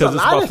that because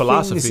it's about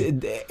philosophy.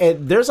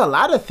 There's a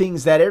lot of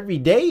things that every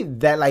day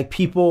that like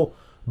people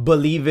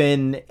believe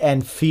in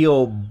and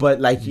feel, but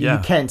like you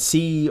can't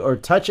see or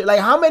touch it. Like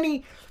how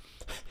many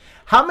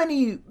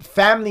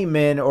family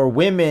men or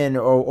women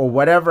or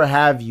whatever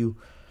have you,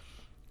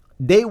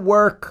 they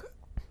work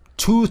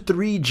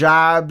 2-3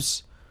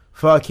 jobs,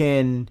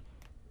 fucking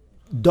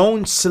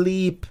don't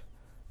sleep,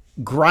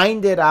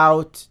 grind it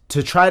out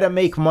to try to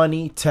make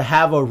money, to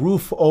have a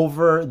roof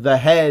over the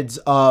heads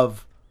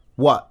of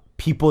what?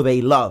 People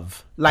they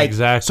love. Like,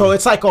 exactly. So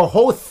it's like a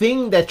whole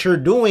thing that you're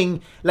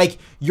doing. Like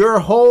the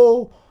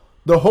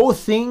whole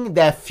thing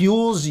that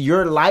fuels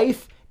your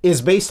life is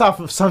based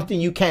off of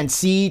something you can't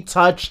see,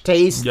 touch,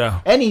 taste,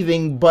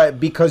 anything. But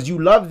because you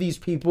love these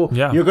people,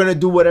 you're going to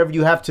do whatever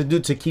you have to do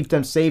to keep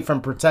them safe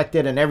and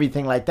protected and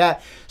everything like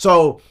that.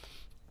 So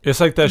it's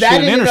like that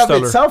shit in Interstellar.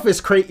 Of itself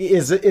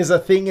is a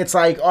thing. It's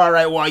like, all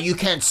right, well, you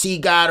can't see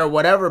God or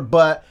whatever,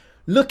 but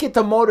look at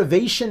the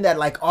motivation that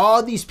like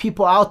all these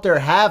people out there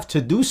have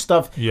to do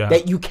stuff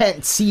that you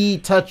can't see,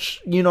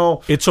 touch,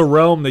 It's a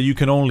realm that you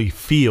can only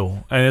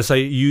feel. And it's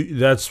like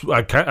that's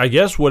I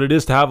guess what it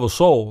is to have a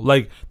soul.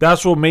 Like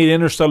that's what made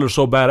Interstellar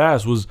so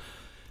badass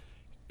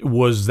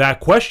was that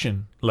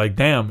question. Like,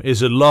 damn,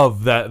 is it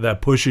love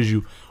that pushes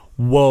you?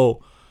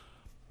 Well,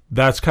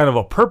 that's kind of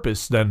a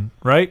purpose then,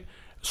 right?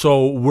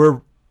 So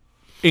we're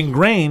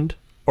ingrained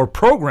or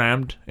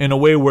programmed in a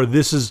way where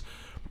this is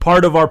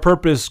part of our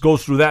purpose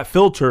goes through that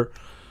filter.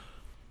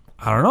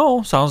 I don't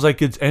know. Sounds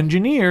like it's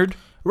engineered.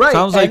 Right.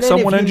 Sounds like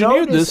someone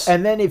engineered this.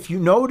 And then if you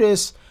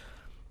notice,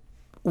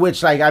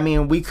 which like, I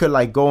mean, we could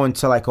like go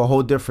into like a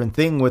whole different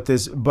thing with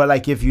this, but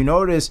like if you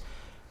notice,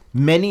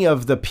 many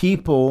of the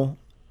people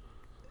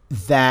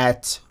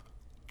that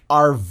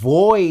are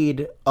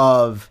void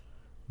of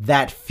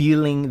that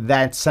feeling,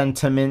 that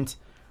sentiment,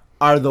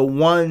 are the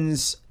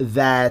ones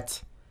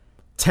that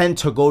tend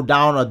to go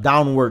down a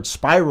downward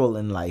spiral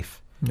in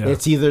life. Yeah.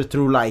 It's either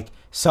through like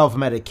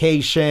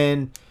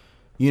self-medication,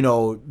 you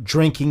know,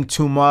 drinking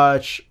too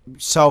much,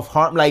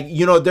 self-harm, like,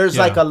 you know, there's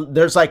like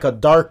a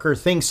darker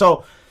thing.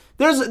 So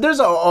there's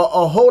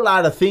a whole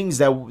lot of things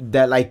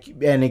that like,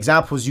 and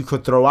examples you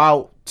could throw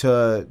out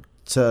to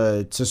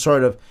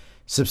sort of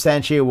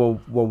substantiate what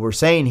we're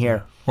saying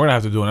here. We're gonna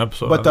have to do an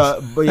episode. But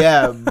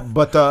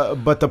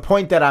the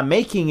point that I'm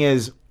making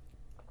is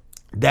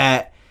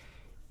that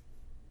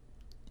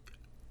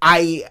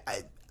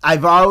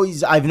I've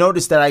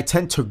noticed that I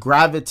tend to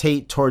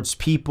gravitate towards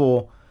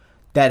people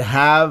that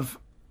have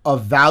a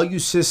value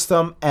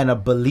system and a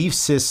belief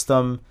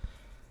system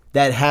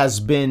that has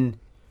been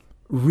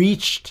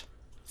reached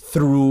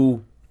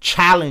through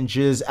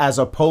challenges as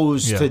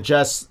opposed to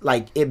just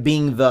like it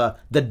being the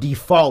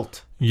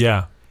default.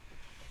 Yeah.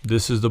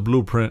 This is the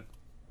blueprint.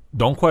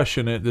 Don't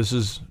question it. This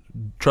is,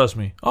 trust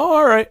me. Oh,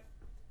 all right.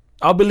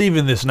 I'll believe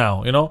in this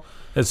now, you know?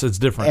 It's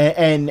different.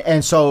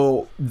 And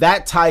so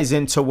that ties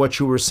into what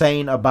you were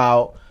saying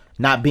about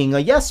not being a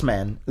yes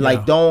man.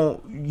 Like,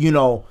 don't, you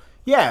know,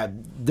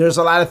 there's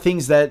a lot of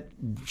things that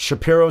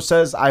Shapiro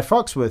says I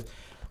fucks with.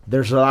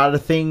 There's a lot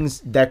of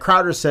things that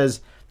Crowder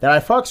says that I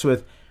fucks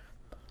with.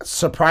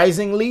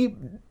 Surprisingly,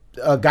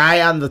 a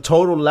guy on the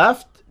total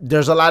left,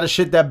 there's a lot of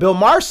shit that Bill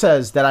Maher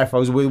says that I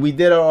fucks with. We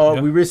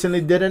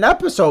recently did an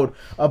episode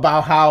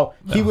about how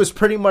he was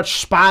pretty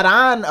much spot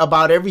on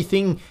about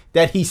everything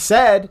that he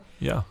said.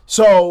 Yeah.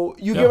 So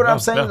you get what I'm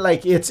saying? Yeah.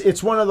 Like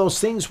it's one of those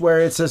things where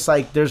it's just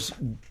like there's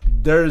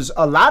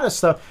a lot of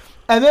stuff,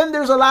 and then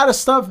there's a lot of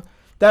stuff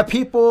that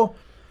people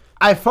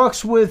I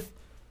fucks with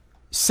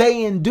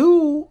say and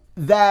do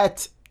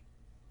that,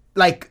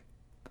 like,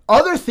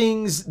 other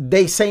things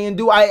they say and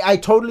do I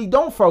totally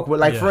don't fuck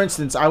with. Like, for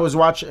instance, I was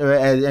watching,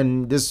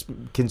 and this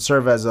can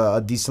serve as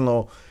a decent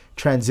little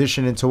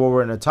transition into what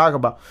we're going to talk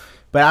about.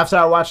 But after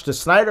I watched the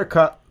Snyder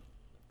Cut,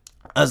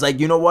 I was like,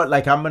 you know what?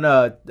 Like, I'm going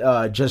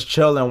to just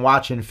chill and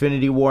watch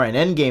Infinity War and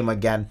Endgame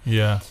again.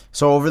 Yeah.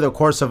 So over the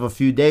course of a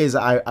few days,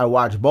 I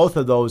watched both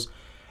of those.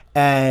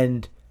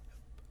 And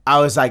I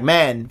was like,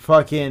 man,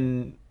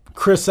 fucking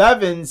Chris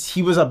Evans,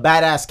 he was a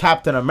badass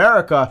Captain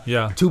America.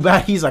 Yeah. Too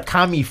bad he's a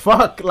commie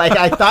fuck. Like,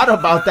 I thought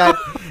about that,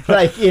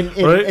 like,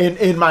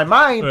 in my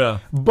mind. Yeah.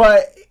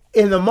 But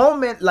in the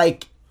moment,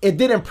 like, it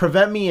didn't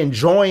prevent me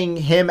enjoying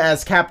him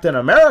as Captain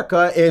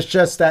America. It's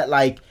just that,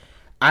 like,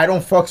 I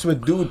don't fucks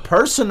with dude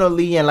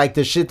personally and, like,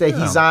 the shit that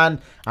he's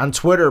on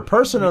Twitter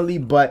personally,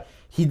 but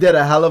he did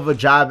a hell of a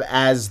job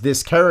as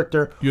this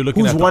character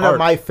who's one of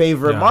my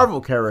favorite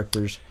Marvel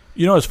characters.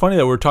 You know, it's funny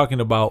that we're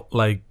talking about,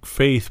 like,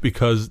 faith,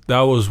 because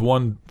that was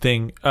one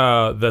thing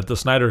that the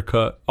Snyder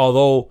Cut,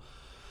 although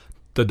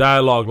the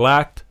dialogue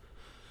lacked,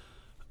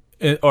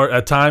 or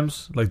at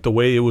times, like the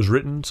way it was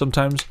written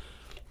sometimes,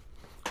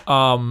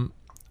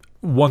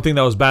 one thing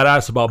that was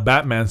badass about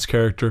Batman's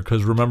character,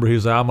 because remember,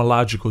 he's like, I'm a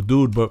logical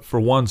dude, but for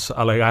once,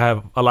 I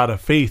have a lot of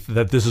faith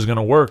that this is going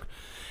to work.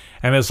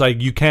 And it's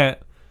like, you can't,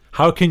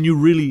 how can you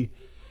really,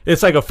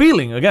 it's like a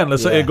feeling. Again,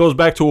 let's say it goes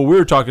back to what we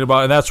were talking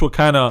about, and that's what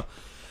kind of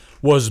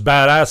was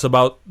badass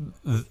about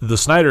the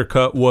Snyder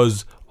Cut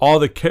was all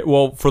the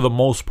well, for the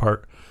most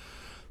part,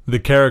 the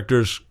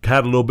characters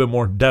had a little bit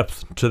more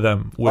depth to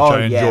them, which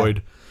I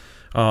enjoyed.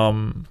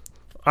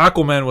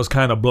 Aquaman was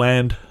kind of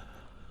bland.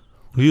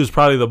 He was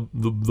probably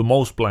the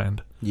most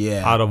bland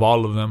out of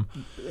all of them.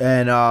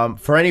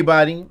 And for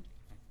anybody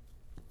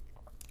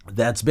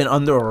that's been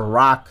under a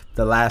rock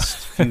the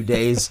last few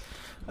days,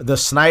 the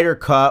Snyder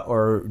Cut,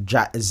 or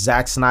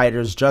Zack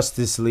Snyder's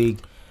Justice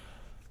League,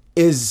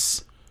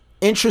 is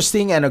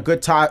interesting and a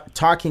good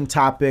talking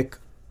topic,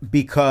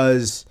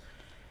 because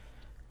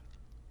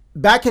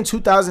back in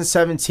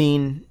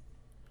 2017,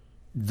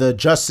 the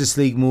Justice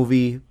League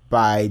movie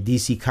by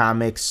DC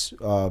Comics,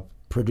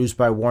 produced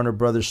by Warner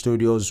Brothers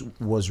Studios,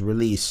 was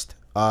released.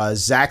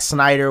 Zack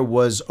Snyder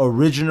was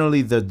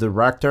originally the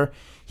director.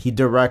 He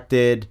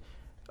directed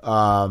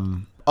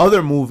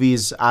other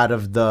movies out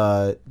of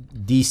the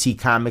DC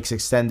Comics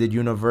extended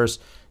universe,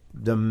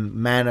 the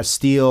Man of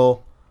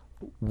Steel,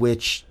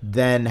 which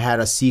then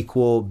had a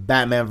sequel,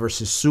 Batman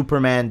vs.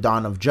 Superman,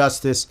 Dawn of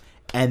Justice,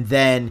 and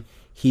then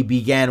he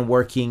began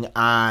working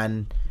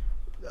on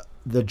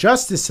the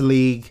Justice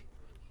League,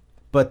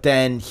 but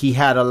then he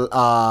had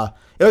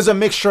it was a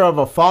mixture of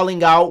a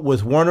falling out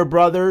with Warner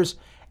Brothers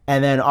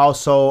and then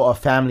also a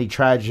family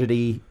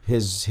tragedy.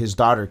 His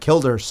daughter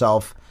killed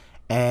herself,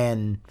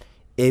 and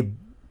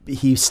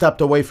he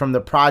stepped away from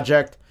the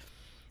project.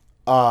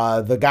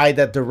 The guy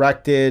that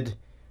directed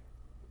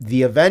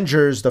the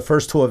Avengers, the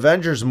first two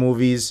Avengers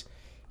movies,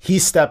 he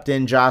stepped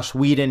in. Josh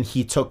Whedon,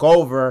 he took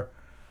over,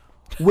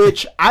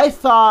 which I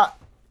thought,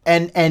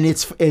 and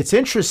it's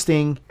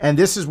interesting, and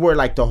this is where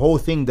like the whole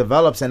thing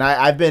develops. And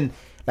I've been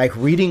like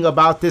reading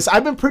about this.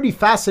 I've been pretty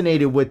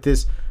fascinated with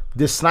this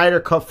Snyder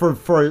Cut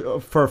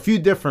for a few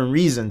different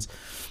reasons.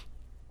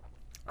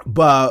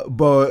 But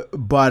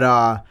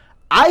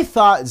I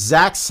thought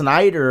Zack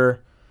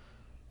Snyder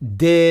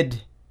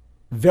did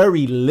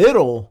very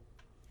little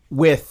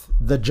with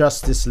the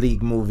Justice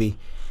League movie.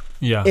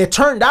 Yeah. It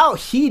turned out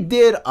he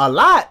did a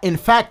lot. In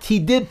fact, he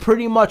did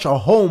pretty much a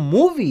whole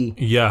movie.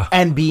 Yeah.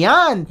 And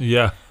beyond.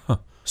 Yeah.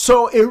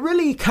 So it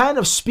really kind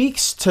of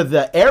speaks to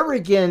the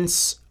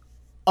arrogance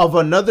of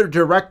another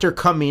director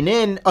coming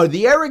in, or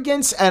the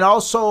arrogance, and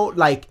also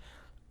like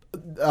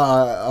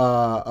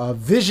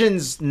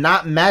visions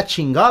not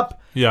matching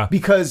up. Yeah.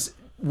 Because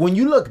when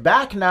you look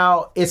back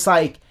now, it's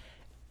like,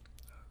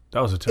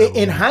 that was a terrible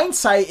in movie.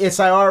 hindsight, it's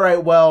like, all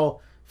right,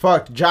 well,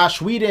 fuck,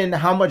 Josh Whedon,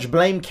 how much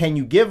blame can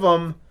you give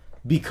him?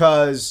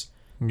 Because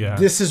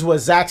this is what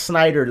Zack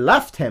Snyder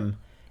left him.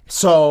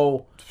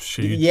 So,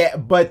 yeah,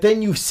 but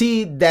then you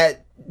see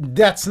that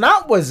that's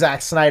not what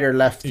Zack Snyder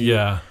left you.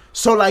 Yeah.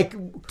 So, like...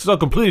 It's a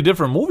completely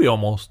different movie,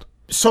 almost.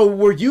 So,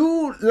 were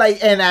you,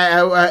 like... And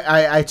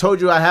I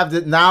told you I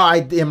have... Now,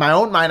 in my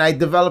own mind, I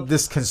developed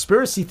this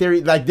conspiracy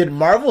theory. Like, did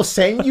Marvel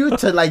send you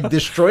to, like,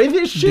 destroy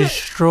this shit?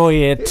 Destroy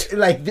it.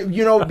 Like,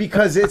 you know,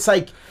 because it's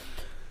like...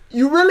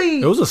 You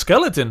really... It was a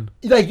skeleton.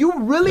 Like, you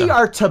really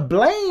are to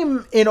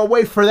blame, in a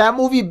way, for that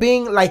movie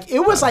being... Like, it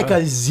was like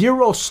a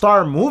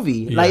 0-star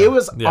movie. Yeah. Like, it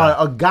was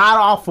a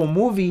god-awful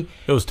movie.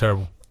 It was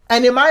terrible.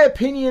 And in my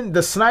opinion,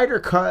 the Snyder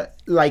Cut,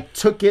 like,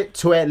 took it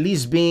to at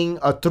least being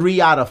a 3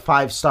 out of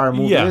 5-star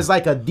movie. Yeah. It was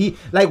like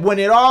like, when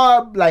it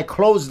all, like,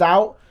 closed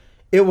out,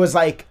 it was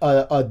like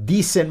a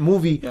decent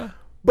movie. Yeah.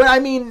 But I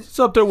mean, it's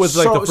up there with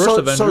like the first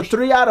Avengers. So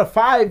 3 out of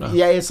 5,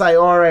 yeah, it's like,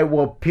 all right,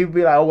 well, people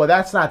be like, oh, well,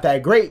 that's not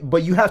that great.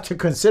 But you have to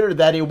consider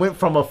that it went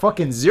from a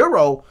fucking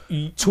 0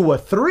 to a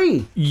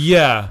 3.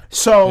 Yeah.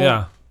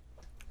 So,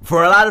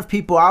 for a lot of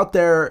people out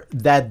there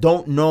that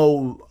don't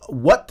know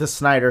what the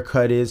Snyder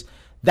Cut is,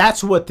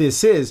 that's what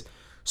this is.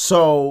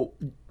 So,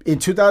 in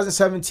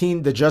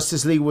 2017, the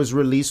Justice League was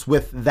released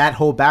with that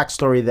whole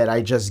backstory that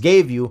I just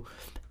gave you.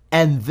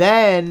 And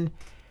then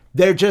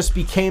there just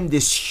became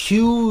this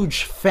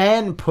huge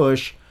fan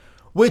push,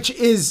 which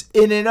is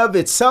in and of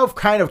itself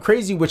kind of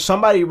crazy, which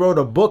somebody wrote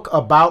a book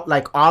about,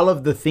 like, all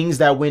of the things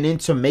that went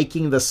into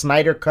making the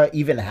Snyder Cut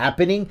even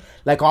happening,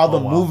 like all the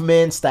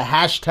movements, the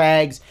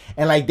hashtags,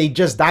 and like they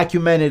just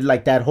documented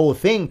like that whole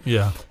thing.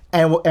 Yeah.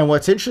 And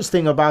what's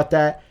interesting about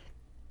that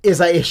is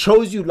like it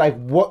shows you like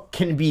what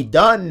can be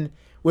done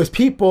with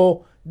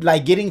people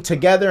like getting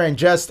together and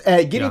just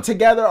getting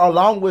together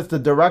along with the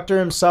director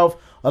himself,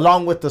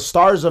 along with the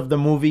stars of the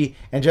movie,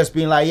 and just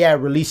being like, yeah,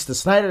 release the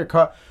Snyder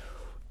Cut.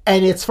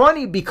 And it's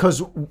funny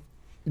because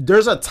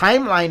there's a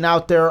timeline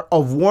out there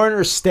of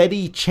Warner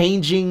steady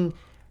changing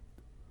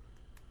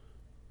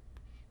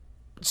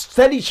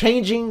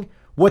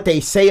what they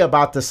say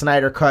about the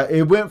Snyder Cut.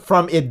 It went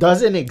from it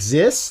doesn't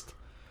exist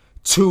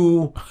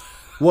to,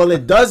 well,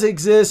 it does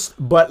exist,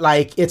 but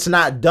like it's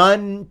not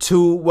done,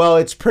 to, well,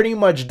 it's pretty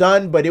much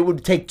done, but it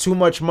would take too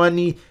much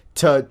money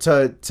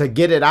to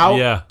get it out.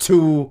 Yeah.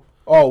 To,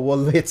 oh,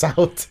 well, it's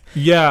out.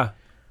 Yeah.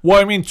 Well,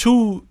 I mean,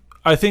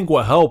 I think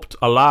what helped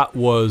a lot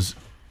was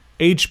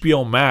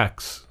HBO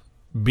Max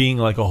being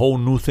like a whole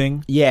new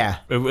thing. Yeah.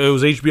 It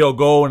was HBO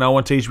Go, and I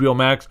went to HBO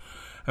Max,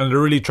 and they're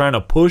really trying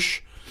to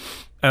push.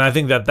 And I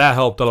think that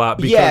helped a lot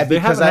because they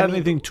haven't had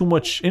anything too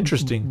much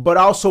interesting. But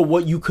also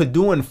what you could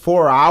do in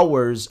 4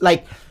 hours.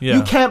 Like,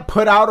 you can't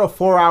put out a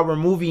 4-hour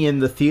movie in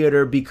the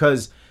theater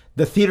because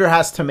the theater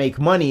has to make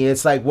money.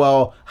 It's like,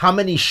 well, how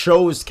many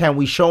shows can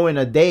we show in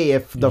a day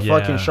if the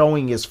fucking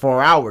showing is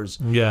 4 hours?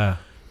 Yeah.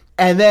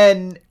 And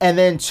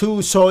then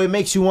too, so it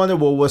makes you wonder,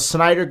 well, was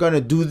Snyder going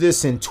to do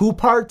this in 2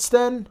 parts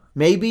then?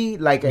 Maybe?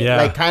 Like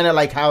kind of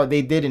like how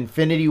they did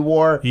Infinity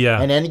War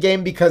and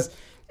Endgame? Because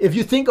if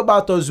you think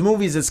about those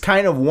movies, it's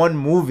kind of one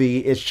movie.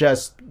 It's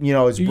just,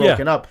 it's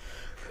broken up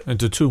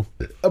into 2.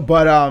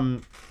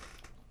 But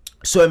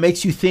so it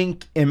makes you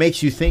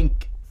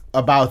think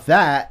about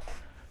that.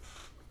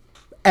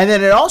 And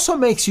then it also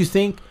makes you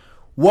think,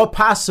 what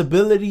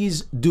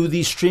possibilities do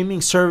these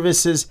streaming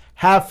services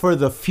have for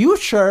the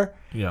future?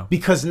 Yeah.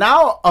 Because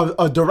now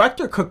a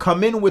director could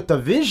come in with the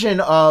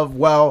vision of,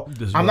 well,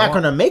 I'm not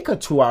going to make a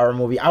 2-hour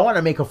movie. I want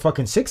to make a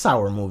fucking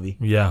 6-hour movie.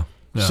 Yeah.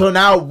 Yeah. So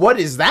now what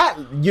is that?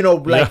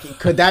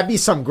 Could that be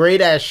some great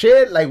ass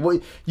shit? Like,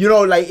 what,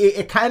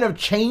 it kind of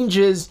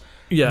changes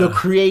the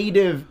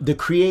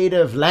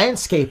creative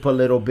landscape a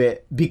little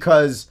bit,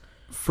 because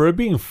for it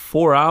being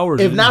 4 hours,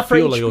 if not for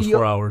feel HBO, like it was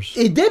 4 hours.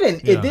 It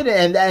didn't.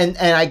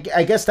 And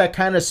I guess that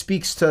kind of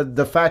speaks to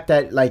the fact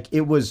that like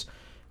it was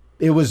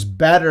way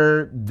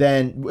better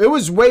than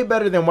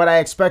what I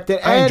expected.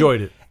 I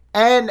enjoyed it.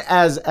 And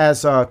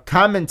as a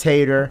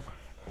commentator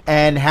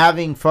and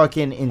having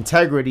fucking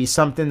integrity,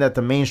 something that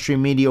the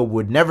mainstream media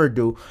would never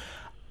do,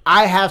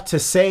 I have to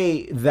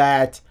say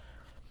that,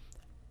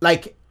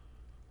 like,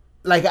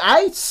 like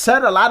I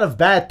said a lot of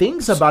bad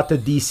things about the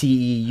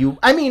DCEU.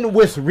 I mean,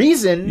 with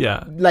reason.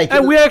 Yeah. Like,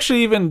 and we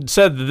actually even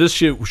said that this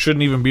shit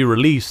shouldn't even be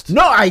released.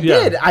 No, I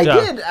did. I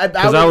did.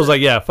 Because I was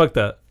like, yeah, fuck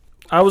that.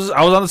 I was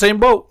on the same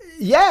boat.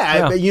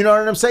 Yeah, you know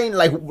what I'm saying?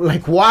 Like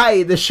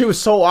why this shit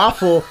was so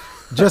awful?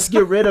 Just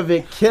get rid of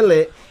it, kill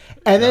it.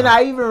 And then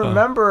I even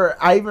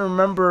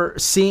remember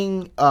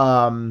seeing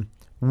one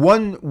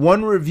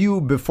review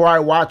before I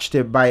watched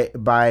it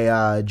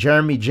by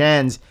Jeremy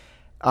Jans.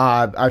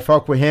 I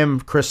fuck with him,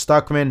 Chris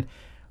Stuckman,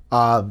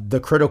 the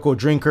Critical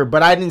Drinker,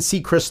 but I didn't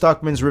see Chris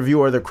Stuckman's review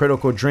or the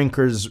Critical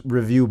Drinker's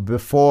review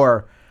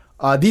before.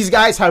 These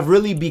guys have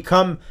really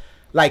become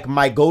like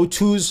my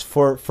go-tos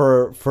for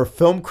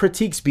film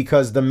critiques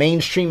because the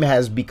mainstream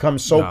has become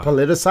so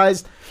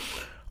politicized.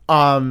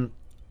 And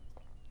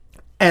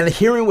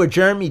hearing what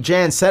Jeremy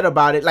Jan said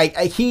about it, like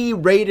he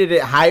rated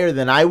it higher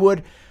than I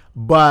would,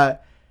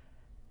 but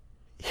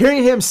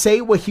hearing him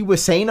say what he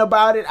was saying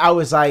about it, I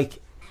was like,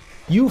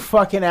 you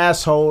fucking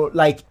asshole.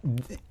 Like,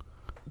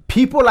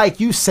 people like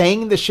you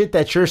saying the shit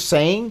that you're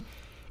saying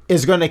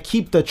is going to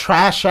keep the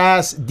trash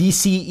ass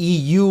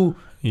DCEU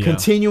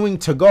continuing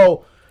to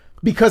go.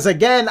 Because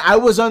again, I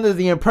was under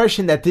the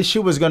impression that this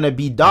shit was going to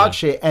be dog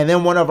shit. And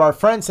then one of our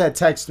friends had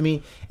texted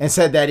me and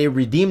said that it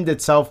redeemed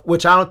itself,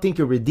 which I don't think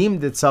it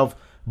redeemed itself,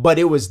 but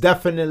it was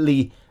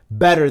definitely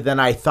better than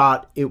I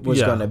thought it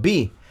was going to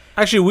be.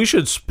 Actually, we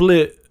should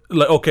split.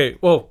 Like, okay,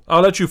 well,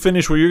 I'll let you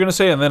finish what you're going to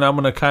say, and then I'm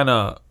going to kind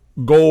of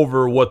go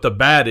over what the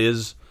bad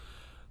is,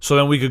 so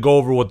then we could go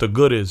over what the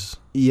good is.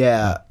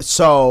 Yeah.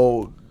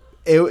 So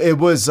it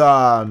was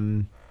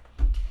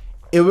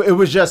it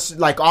was just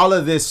like all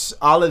of this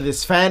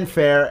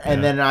fanfare,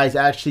 and then I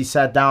actually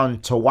sat down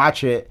to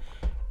watch it,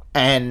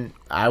 and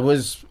I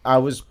was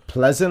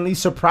pleasantly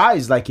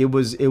surprised. Like it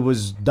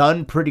was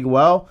done pretty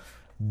well.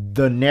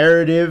 The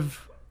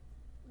narrative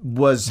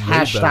was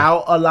hashed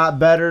out a lot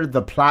better.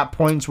 The plot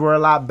points were a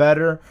lot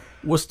better.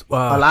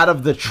 A lot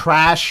of the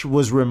trash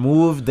was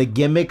removed. The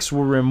gimmicks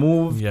were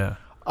removed. Yeah.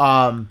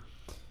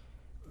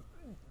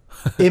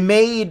 It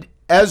made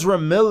Ezra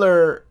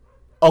Miller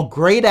a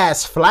great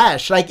ass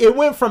Flash. Like it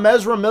went from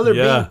Ezra Miller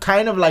being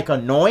kind of like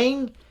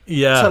annoying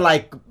to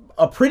like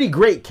a pretty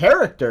great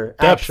character.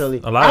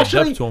 Actually, a lot of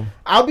depth to him.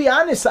 I'll be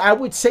honest. I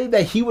would say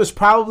that he was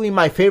probably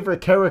my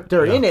favorite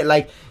character in it.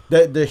 Like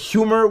the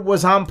humor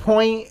was on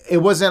point. It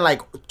wasn't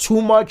like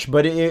too much,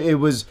 but it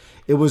was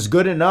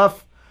good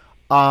enough.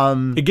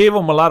 It gave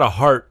him a lot of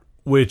heart,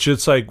 which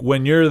it's like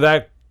when you're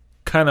that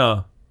kind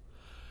of,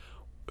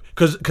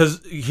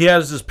 because he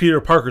has this Peter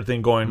Parker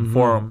thing going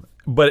for him,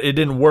 but it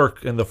didn't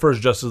work in the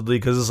first Justice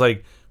League because it's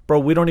like, bro,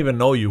 we don't even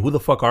know you. Who the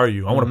fuck are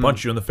you? I want to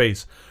punch you in the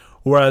face.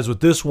 Whereas with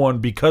this one,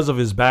 because of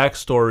his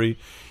backstory,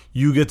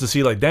 you get to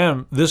see like,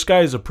 damn, this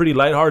guy is a pretty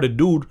lighthearted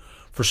dude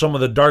for some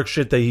of the dark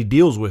shit that he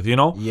deals with, you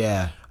know?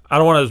 Yeah. I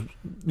don't want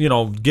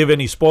to, give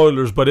any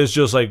spoilers, but it's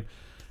just like,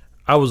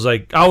 I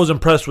was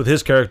impressed with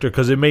his character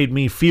because it made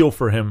me feel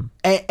for him.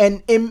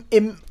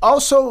 And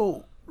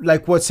also,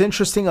 like, what's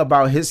interesting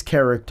about his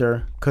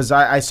character, because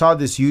I saw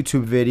this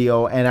YouTube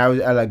video, and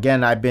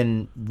I've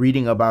been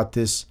reading about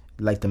this,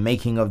 like the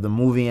making of the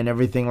movie and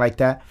everything like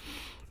that.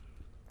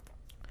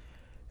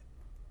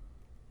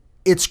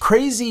 It's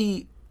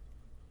crazy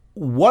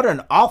what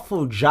an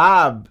awful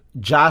job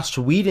Joss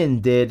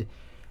Whedon did,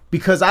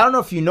 because I don't know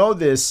if you know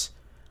this,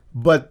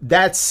 but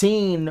that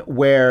scene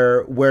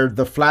where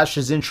the Flash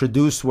is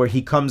introduced, where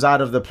he comes out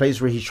of the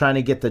place where he's trying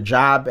to get the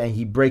job and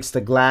he breaks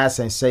the glass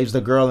and saves the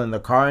girl in the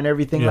car and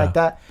everything like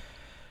that.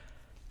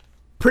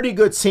 Pretty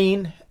good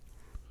scene.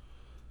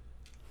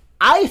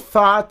 I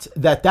thought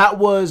that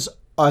was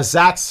a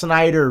Zack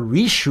Snyder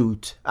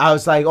reshoot. I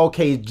was like,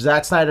 okay,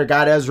 Zack Snyder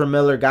got Ezra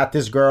Miller, got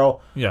this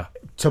girl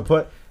to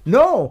put...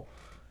 No.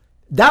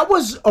 That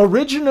was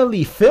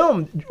originally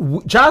filmed.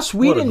 Joss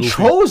Whedon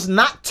chose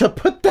not to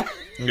put that.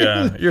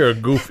 Yeah, you're a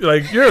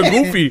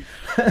goofy.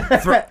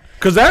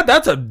 Because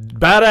that's a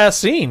badass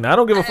scene. I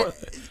don't give a fuck.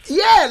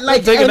 Yeah,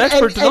 like, take an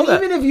expert to know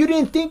that. Even if you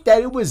didn't think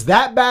that it was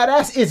that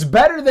badass, it's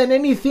better than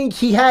anything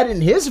he had in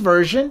his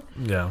version.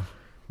 Yeah.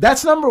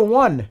 That's number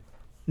one.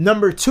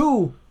 Number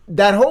two,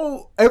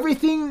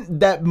 everything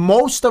that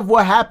most of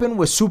what happened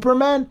with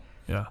Superman.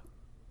 Yeah.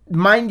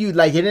 Mind you,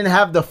 like, it didn't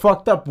have the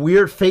fucked up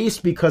weird face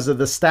because of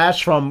the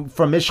stash from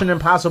Mission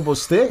Impossible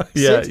 6.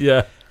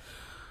 Yeah.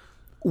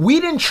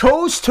 Whedon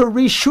chose to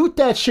reshoot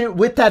that shit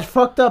with that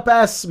fucked up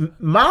ass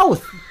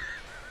mouth.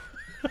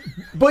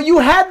 But you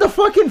had the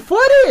fucking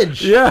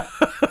footage. Yeah.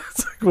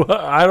 It's like, well,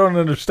 I don't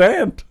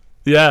understand.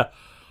 Yeah.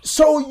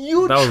 So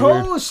you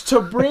chose to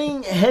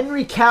bring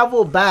Henry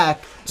Cavill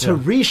back to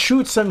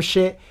reshoot some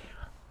shit,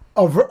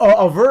 a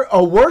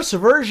worse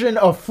version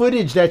of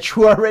footage that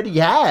you already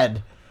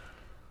had.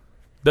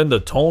 Then the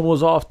tone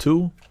was off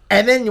too.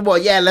 And then,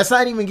 let's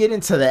not even get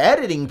into the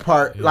editing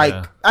part. Yeah.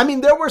 Like, I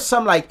mean, there were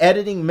some like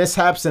editing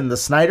mishaps in the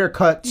Snyder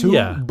cut too.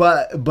 Yeah.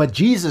 But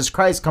Jesus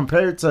Christ,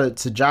 compared to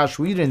Joss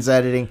Whedon's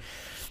editing.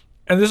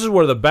 And this is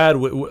where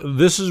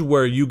this is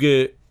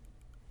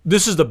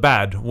the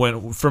bad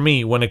for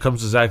me when it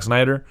comes to Zack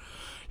Snyder.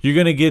 You're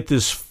gonna get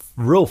this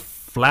real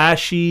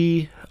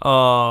flashy.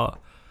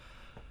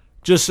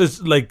 Just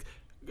it's like,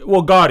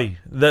 well, gaudy.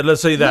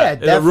 Let's say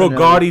that. Yeah, a real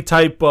gaudy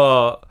type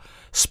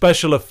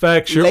special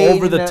effects. You're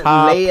over the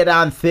top. Lay it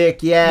on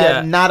thick.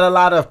 Yeah, not a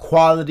lot of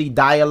quality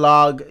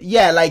dialogue.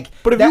 Yeah, like.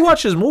 But if you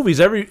watch his movies,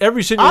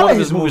 every single one of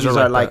his movies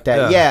are like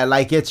that. Yeah,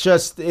 like it's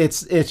just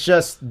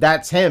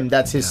that's him.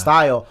 That's his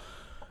style.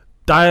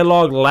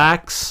 Dialogue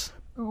lacks,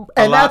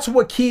 and that's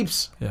what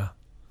keeps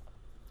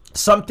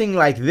something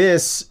like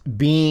this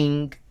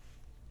being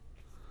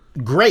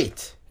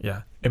great.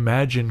 Yeah.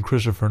 Imagine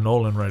Christopher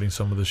Nolan writing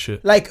some of the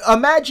shit. Like,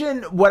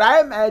 imagine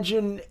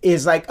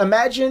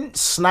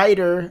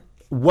Snyder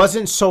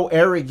wasn't so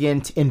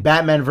arrogant in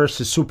Batman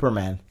versus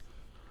Superman.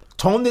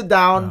 Toned it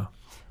down.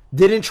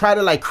 Didn't try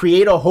to, like,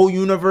 create a whole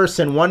universe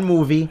in one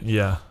movie.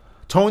 Yeah.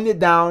 Toned it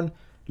down.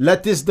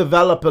 Let this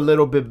develop a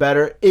little bit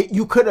better.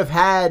 You could have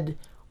had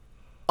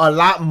a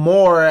lot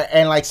more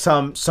and, like,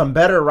 some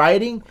better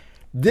writing.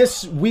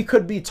 We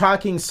could be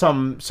talking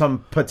some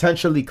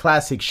potentially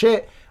classic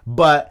shit,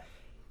 but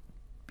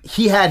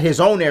he had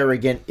his own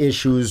arrogant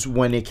issues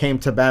when it came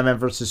to Batman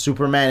versus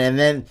Superman, and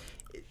then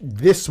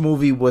this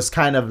movie was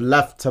kind of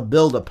left to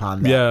build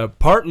upon that. Yeah,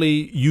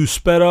 partly you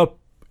sped up.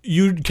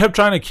 You kept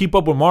trying to keep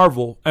up with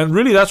Marvel, and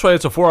really that's why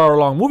it's a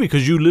 4-hour-long movie,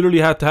 because you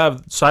literally had to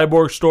have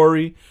Cyborg's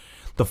story,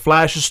 the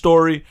Flash's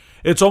story.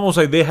 It's almost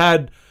like they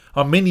had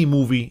a mini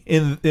movie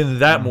in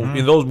that movie,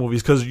 in those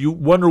movies, because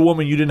Wonder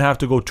Woman, you didn't have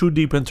to go too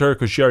deep into her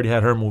because she already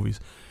had her movies.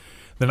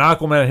 Then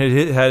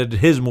Aquaman had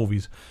his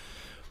movies.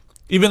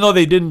 Even though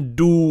they didn't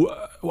do...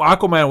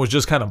 Aquaman was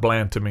just kind of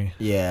bland to me.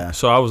 Yeah.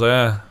 So I was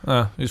like,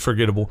 it's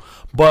forgettable.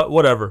 But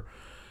whatever.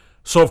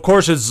 So, of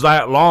course, it's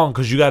that long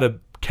because you got a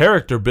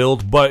character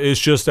build, but it's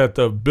just that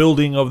the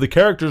building of the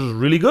characters was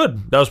really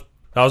good. That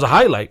was a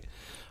highlight.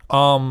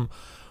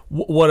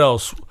 What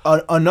else?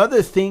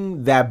 Another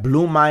thing that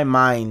blew my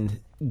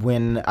mind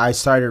when I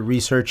started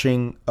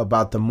researching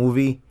about the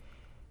movie,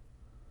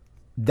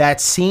 that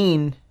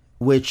scene,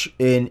 which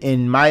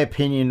in my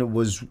opinion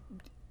was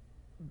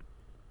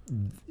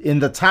in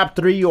the top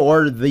 3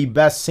 or the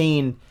best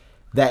scene,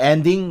 the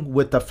ending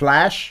with the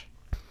Flash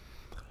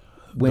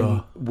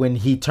when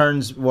he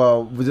turns,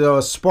 well, there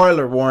was a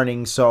spoiler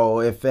warning, so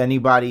if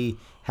anybody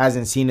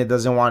hasn't seen it,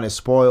 doesn't want it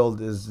spoiled,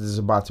 this is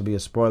about to be a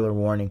spoiler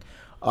warning.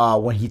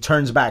 When he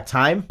turns back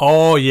time.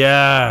 Oh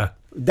yeah,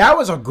 that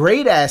was a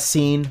great ass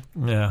scene.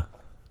 Yeah.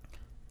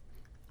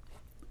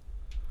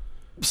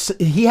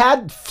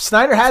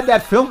 Snyder had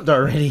that filmed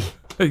already.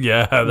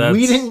 Yeah, that's...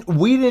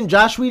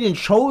 Josh Whedon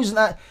chose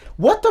not.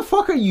 What the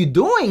fuck are you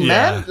doing,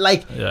 man?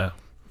 Like,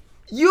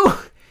 you're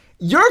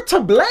to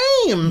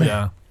blame.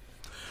 Yeah.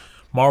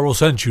 Marvel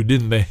sent you,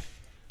 didn't they?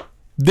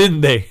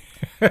 And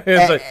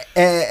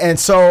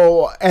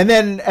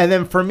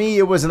then for me,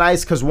 it was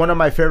nice because one of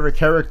my favorite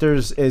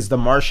characters is the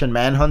Martian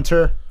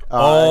Manhunter.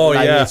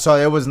 So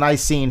it was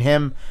nice seeing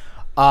him.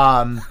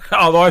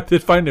 Although I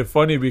did find it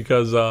funny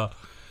because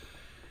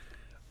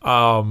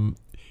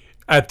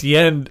at the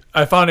end,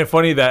 I found it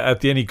funny that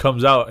at the end he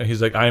comes out and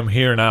he's like, "I am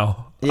here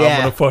now. Yeah.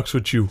 I'm gonna fucks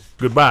with you.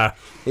 Goodbye."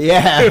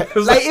 Yeah,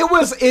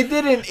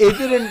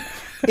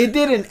 it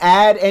didn't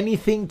add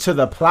anything to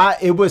the plot.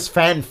 It was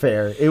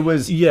fanfare. It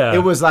was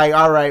like,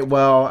 all right,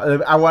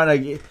 well, I want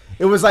to.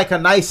 It was like a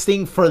nice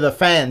thing for the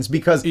fans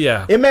because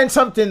it meant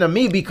something to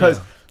me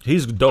because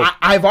he's dope.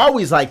 I've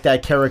always liked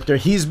that character.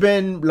 He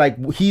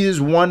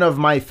is one of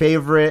my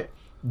favorite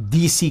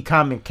DC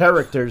comic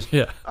characters.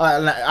 Yeah.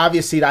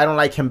 Obviously, I don't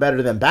like him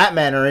better than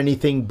Batman or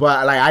anything,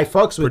 but like I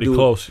fucks with pretty dude.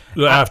 Close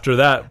after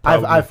that.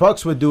 I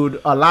fucks with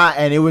dude a lot,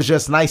 and it was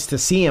just nice to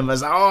see him. I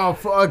was like, oh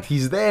fuck,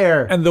 he's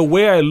there. And the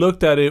way I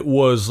looked at it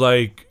was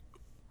like,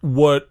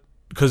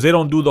 because they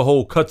don't do the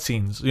whole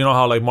cutscenes. You know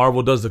how like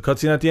Marvel does the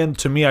cutscene at the end.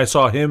 To me, I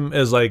saw him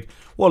as like,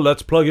 well,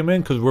 let's plug him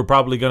in because we're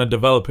probably gonna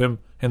develop him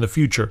in the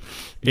future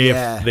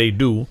if they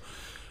do.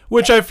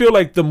 Which I feel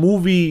like the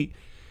movie.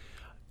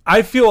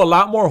 I feel a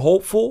lot more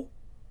hopeful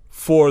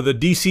for the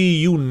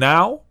DCEU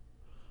now.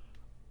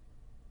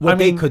 What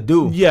they could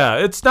do. Yeah,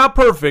 it's not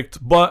perfect,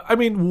 but I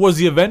mean, was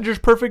the Avengers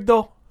perfect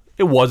though?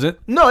 It wasn't.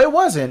 No, it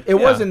wasn't. It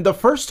wasn't. The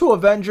first 2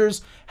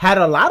 Avengers had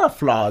a lot of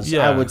flaws,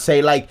 I would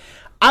say. Like,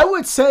 I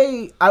would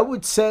say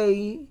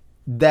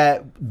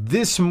that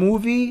this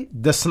movie,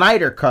 the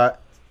Snyder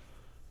Cut,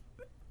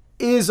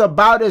 is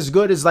about as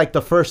good as like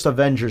the first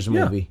Avengers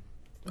movie.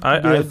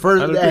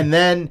 And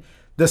then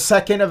the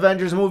second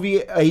Avengers movie,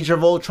 Age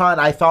of Ultron,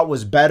 I thought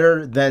was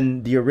better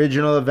than the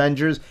original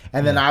Avengers.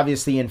 And then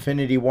obviously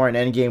Infinity War and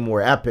Endgame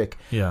were epic.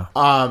 Yeah.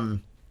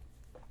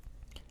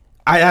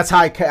 That's how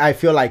I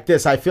feel like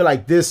this. I feel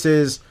like this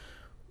is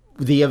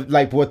what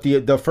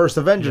the first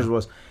Avengers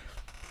was.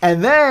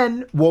 And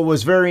then what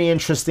was very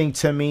interesting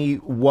to me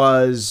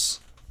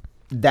was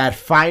that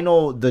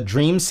the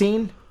dream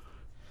scene.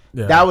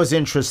 Yeah. That was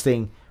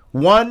interesting.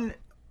 One,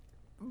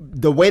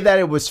 the way that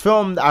it was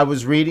filmed, I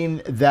was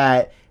reading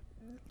that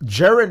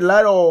Jared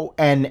Leto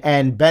and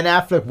Ben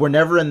Affleck were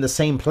never in the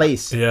same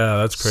place. Yeah,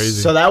 that's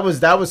crazy. So that was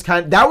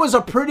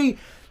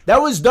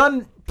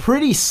done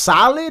pretty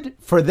solid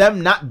for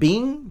them not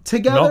being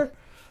together.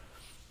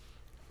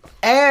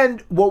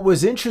 And what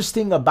was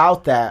interesting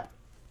about that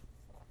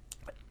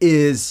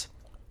is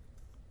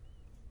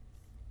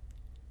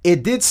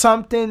it did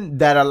something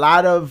that a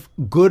lot of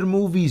good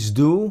movies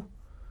do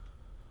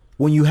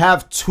when you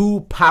have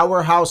two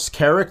powerhouse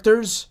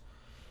characters.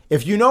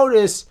 If you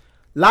notice,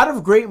 a lot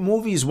of great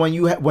movies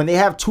when they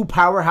have two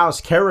powerhouse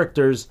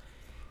characters,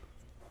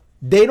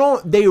 they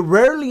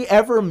rarely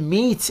ever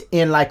meet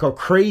in like a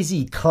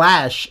crazy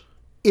clash.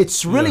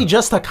 It's really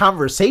just a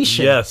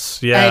conversation.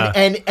 Yes, yeah.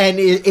 And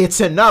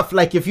it's enough.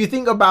 Like if you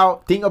think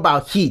about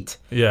Heat,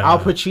 Al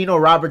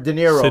Pacino, Robert De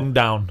Niro sitting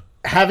down,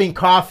 having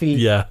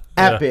coffee,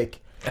 epic.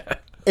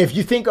 If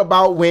you think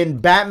about when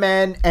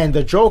Batman and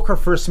the Joker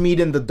first meet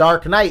in The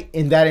Dark Knight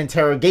in that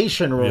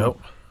interrogation room,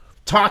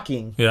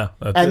 talking,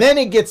 and then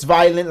it gets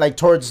violent like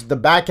towards the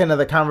back end of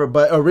the conversation,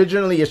 but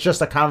originally it's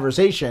just a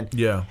conversation.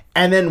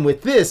 And then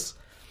with this,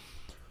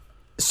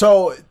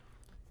 so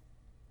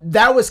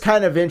that was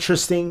kind of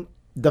interesting.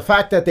 The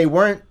fact that they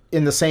weren't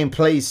in the same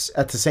place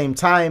at the same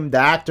time, the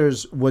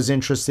actors, was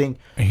interesting.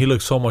 And he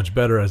looked so much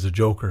better as a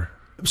Joker.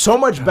 So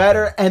much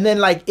better. And then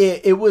like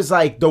it was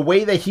like the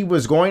way that he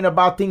was going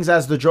about things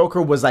as the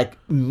Joker was like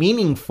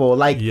meaningful.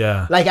 Like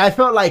I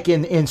felt like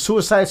in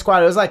Suicide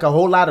Squad it was like a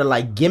whole lot of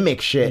like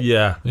gimmick shit.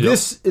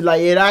 This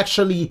like it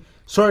actually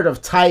sort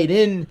of tied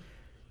in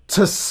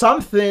to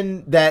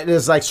something that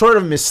is like sort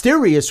of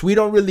mysterious. We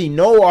don't really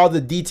know all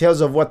the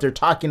details of what they're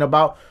talking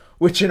about,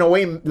 which in a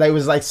way like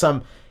was like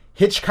some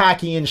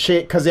Hitchcocky and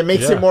shit, because it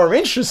makes it more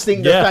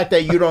interesting, the fact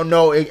that you don't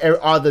know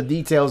all the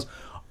details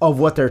of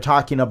what they're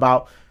talking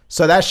about.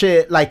 So that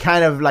shit like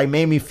kind of like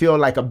made me feel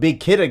like a big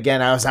kid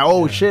again. I was like,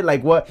 oh shit,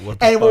 like what?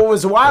 And what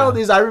was wild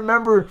is I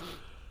remember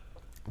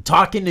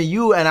talking to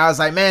you and I was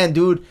like, man,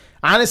 dude,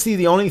 honestly,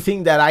 the only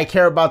thing that I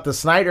care about the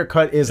Snyder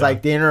cut is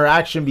like the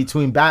interaction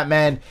between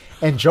Batman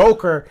and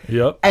Joker.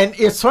 And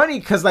it's funny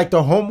because like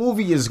the whole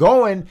movie is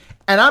going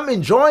and I'm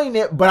enjoying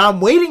it, but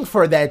I'm waiting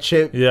for that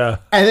shit. And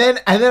then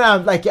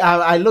I'm like,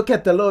 I look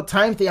at the little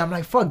time thing. I'm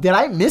like, fuck, did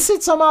I miss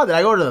it somehow? Did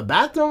I go to the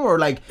bathroom or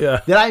like,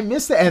 did I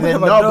miss it? And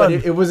then no, but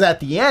it was at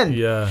the end.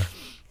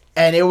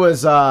 And it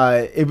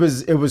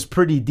was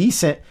pretty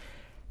decent.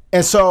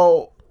 And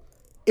so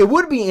it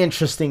would be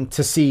interesting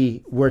to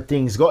see where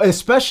things go,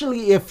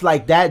 especially if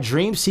like that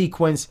dream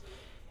sequence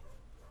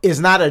is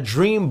not a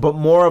dream, but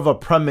more of a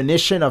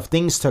premonition of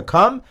things to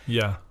come.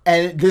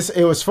 And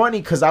it was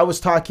funny because I was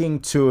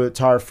talking to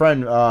our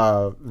friend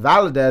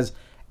Valadez,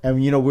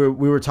 and you know we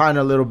were talking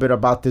a little bit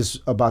about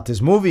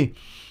this movie,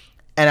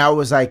 and I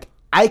was like,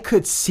 I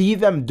could see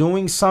them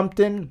doing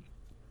something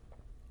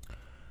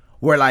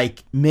where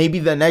like maybe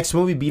the next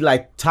movie be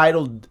like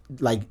titled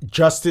like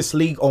Justice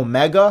League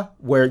Omega,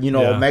 where you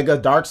know Omega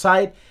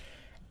Darkseid,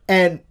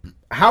 and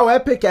how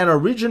epic and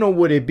original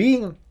would it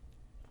be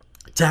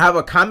to have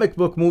a comic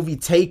book movie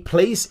take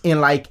place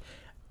in like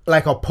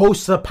a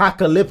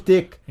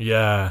post-apocalyptic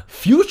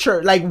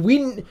future? Like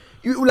we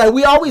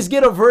always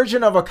get a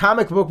version of a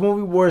comic book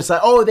movie where it's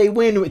like, oh, they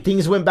win,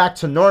 things went back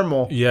to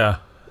normal.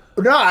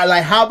 No,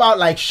 like how about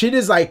like shit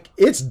is like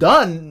it's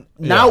done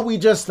now? We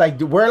just like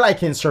we're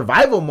like in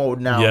survival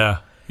mode now.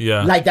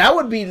 Like that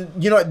would be,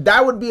 you know,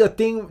 that would be a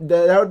thing,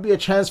 that would be a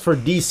chance for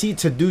DC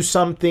to do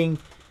something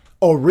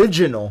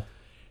original.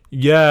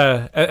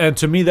 And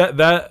to me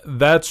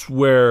that's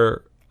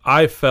where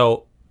I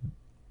felt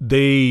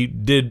they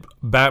did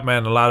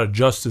Batman a lot of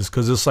justice,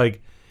 because it's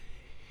like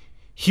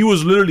he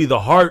was literally the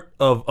heart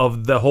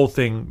of the whole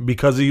thing,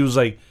 because he was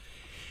like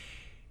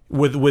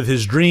with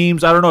his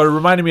dreams. I don't know, it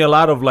reminded me a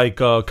lot of like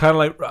kind of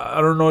like,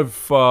 I don't know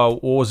if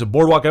what was it,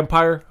 Boardwalk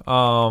Empire,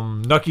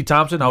 Nucky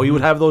Thompson, how he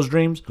would have those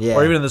dreams,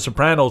 or even in The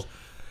Sopranos,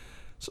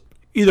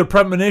 either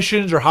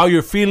premonitions or how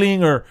you're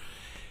feeling, or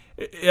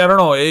I don't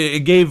know,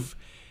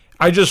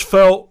 I just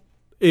felt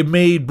it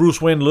made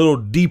Bruce Wayne a little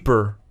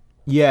deeper.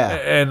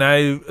 And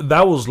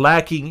that was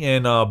lacking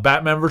in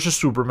Batman versus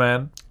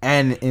Superman,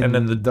 and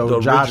then the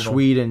Josh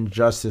Whedon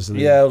Justice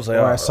League. It was like,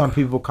 or as some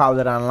people call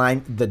it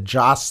online, the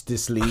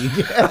Justice League.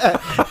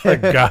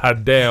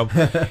 God damn.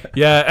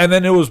 And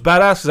then it was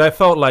badass because I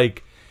felt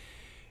like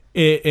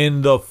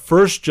in the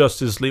first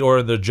Justice League, or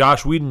in the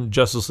Josh Whedon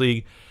Justice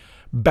League,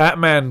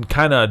 Batman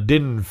kind of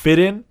didn't fit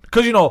in,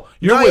 because you know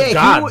with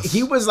gods.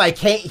 He was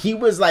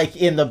like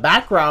in the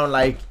background,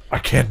 like I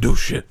can't do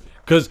shit.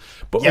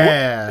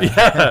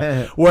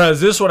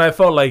 Whereas this one, I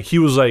felt like he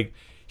was like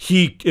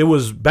it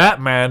was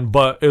Batman,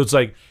 but it was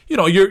like, you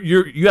know,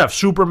 you have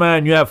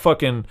Superman, you have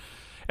fucking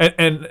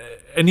and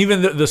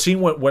even the scene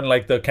when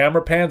like the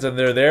camera pans and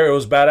they're there, it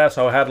was badass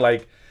how it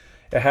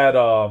had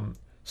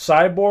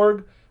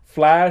Cyborg,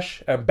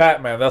 Flash, and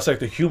Batman. That's like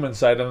the human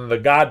side, and then the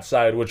God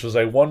side, which was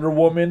like Wonder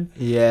Woman.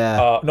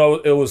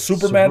 No, it was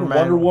Superman,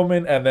 Wonder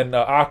Woman, and then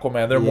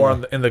Aquaman. They're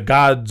more in the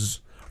God's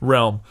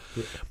realm.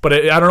 But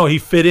I don't know, he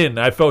fit in.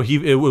 I felt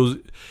it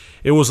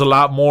was a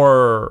lot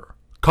more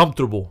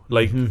comfortable,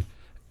 like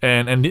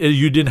and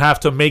you didn't have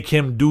to make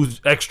him do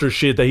extra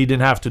shit that he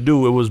didn't have to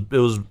do. It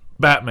was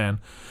Batman.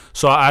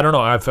 So I don't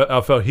know, I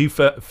felt he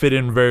fit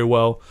in very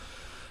well.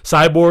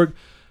 Cyborg,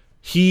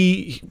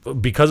 he,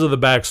 because of the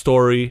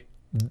backstory,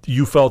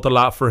 you felt a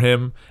lot for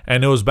him,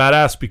 and it was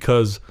badass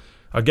because,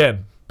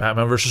 again,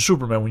 Batman versus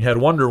Superman. When you had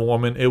Wonder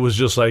Woman, it was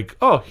just like,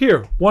 oh,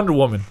 here, Wonder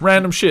Woman,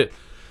 random shit.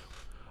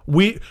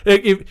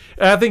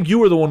 I think you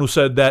were the one who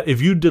said that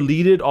if you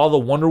deleted all the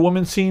Wonder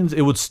Woman scenes,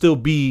 it would still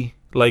be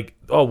like,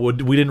 oh,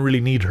 we didn't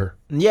really need her.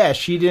 Yeah,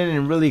 she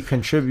didn't really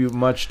contribute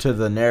much to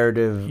the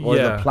narrative or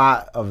the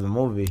plot of the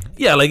movie.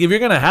 Yeah, like if you're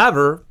gonna have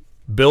her,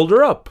 build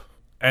her up,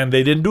 and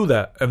they didn't do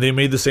that, and they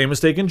made the same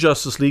mistake in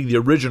Justice League, the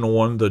original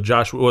one,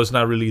 it's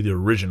not really the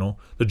original,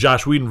 the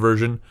Joss Whedon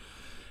version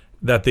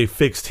that they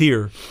fixed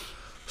here.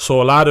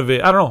 So a lot of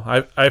it, I don't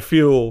know. I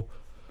feel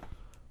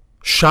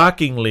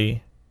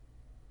shockingly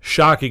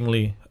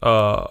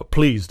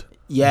pleased.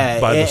 Yeah,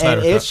 by the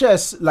Snyder and it's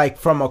just like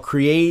from a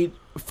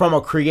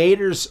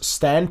creator's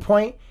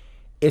standpoint,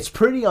 it's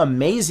pretty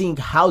amazing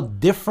how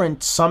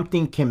different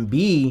something can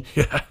be.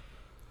 Yeah.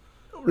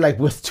 Like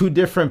with two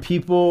different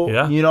people,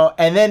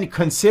 and then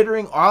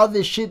considering all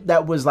this shit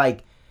that was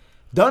like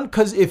done,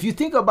 because if you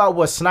think about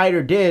what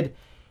Snyder did,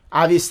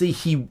 obviously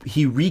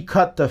he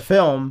recut the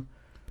film.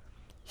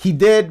 He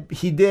did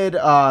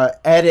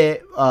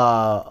edit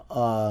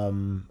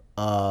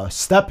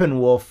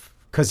Steppenwolf,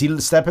 because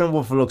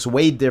Steppenwolf looks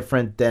way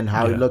different than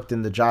how he looked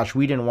in the Joss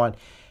Whedon one.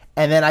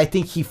 And then I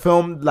think he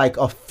filmed like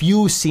a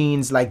few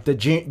scenes, like the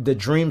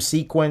dream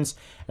sequence,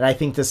 and I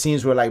think the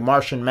scenes were like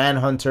Martian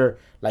Manhunter,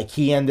 like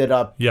he ended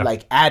up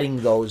like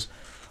adding those.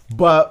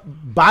 But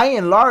by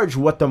and large,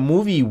 what the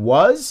movie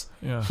was,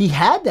 he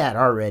had that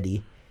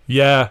already.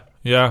 Yeah.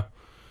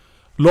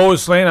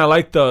 Lois Lane, I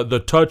like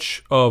the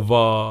touch of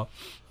I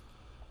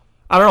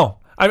don't know.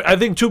 I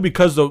think too,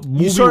 because the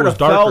movie was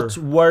darker. Felt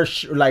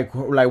worse, like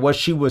what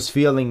she was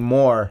feeling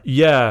more.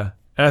 Yeah.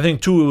 And I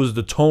think too, it was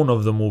the tone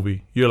of the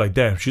movie. You're like,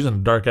 damn, she's in a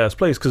dark ass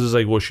place, because it's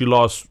like, well, she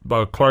lost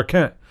Clark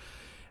Kent.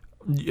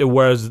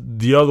 Whereas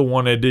the other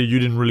one I did, you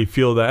didn't really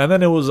feel that. And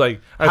then it was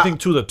like, I think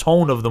too, the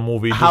tone of the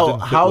movie just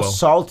didn't fit well.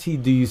 Salty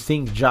do you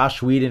think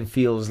Joss Whedon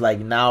feels like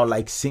now,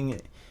 like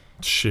singing?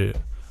 Shit.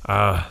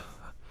 I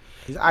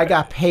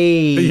got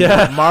paid.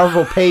 Yeah.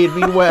 Marvel paid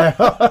me well.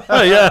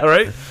 Yeah,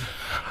 right?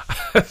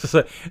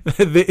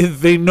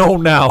 they know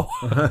now.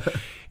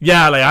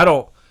 Yeah, like I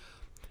don't.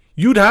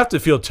 You'd have to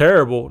feel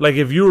terrible. Like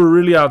if you were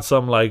really on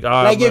some like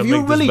if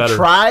you really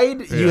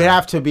tried, you'd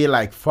have to be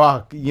like,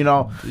 fuck,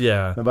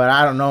 Yeah. But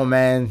I don't know,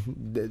 man.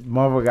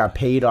 Marvel got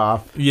paid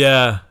off.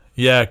 Yeah,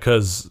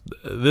 because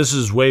this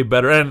is way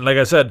better. And like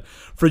I said,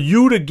 for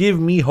you to give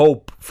me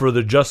hope for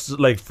the the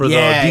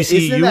DCU,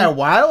 isn't that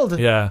wild?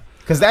 Yeah,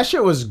 because that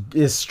shit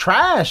is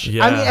trash.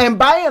 Yeah. I mean, and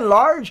by and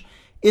large,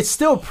 it's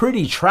still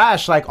pretty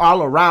trash, like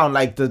all around.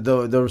 Like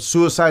the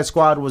Suicide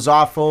Squad was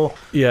awful.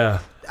 Yeah.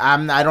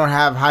 I don't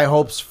have high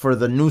hopes for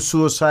the new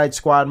Suicide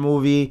Squad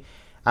movie.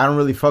 I don't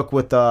really fuck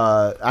with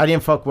I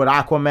didn't fuck with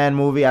Aquaman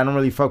movie. I don't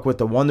really fuck with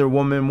the Wonder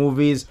Woman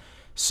movies.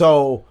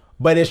 So,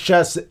 but it's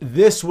just,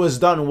 this was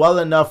done well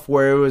enough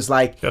where it was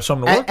like,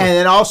 something to work with. And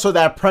then also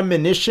that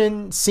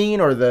premonition scene,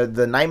 or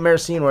the nightmare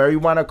scene, whatever you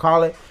want to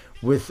call it,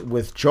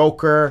 with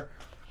Joker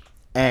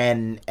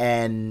and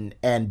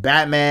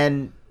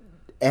Batman,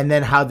 and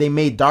then how they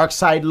made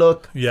Darkseid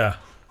look. Yeah.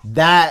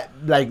 That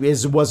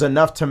was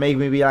enough to make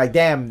me be like,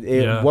 damn,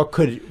 what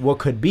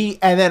could be.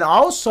 And then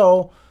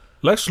also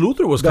Lex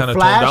Luthor was kind of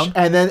toned down.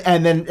 And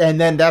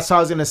then that's what I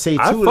was gonna say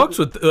too. I fucks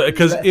with,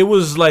 because it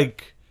was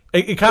like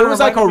it kind of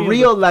was like a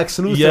real Lex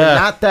Luthor,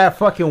 not that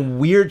fucking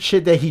weird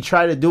shit that he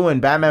tried to do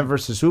in Batman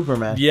versus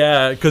Superman.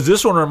 Yeah, because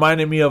this one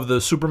reminded me of the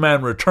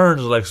Superman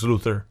Returns Lex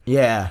Luthor.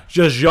 Yeah,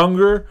 just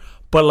younger,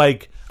 but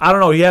like I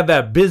don't know, he had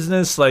that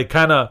business like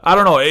kind of, I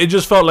don't know, it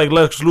just felt like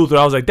Lex Luthor.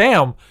 I was like,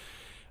 damn.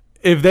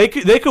 If they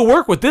could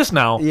work with this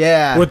now,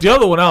 With the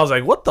other one, I was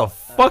like, "What the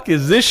fuck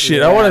is this shit?"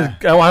 Yeah.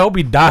 I hope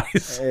he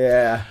dies.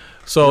 Yeah.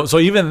 So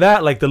even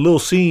that, like the little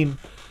scene,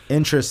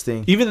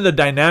 interesting. Even the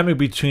dynamic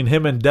between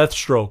him and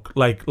Deathstroke,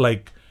 like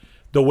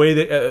the way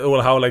that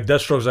how like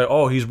Deathstroke's like,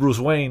 oh, he's Bruce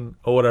Wayne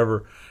or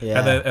whatever,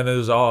 and then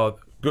there's it's like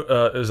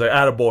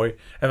attaboy,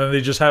 and then they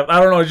just have, I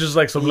don't know, it's just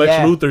like some Lex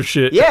Luthor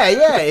shit. Yeah,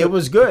 it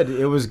was good.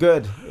 It was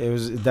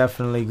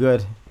definitely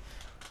good.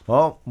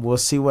 Well, we'll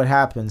see what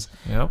happens.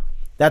 Yep.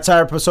 That's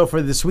our episode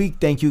for this week.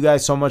 Thank you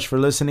guys so much for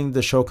listening.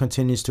 The show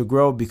continues to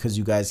grow because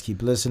you guys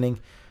keep listening.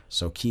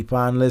 So keep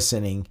on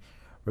listening.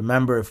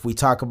 Remember, if we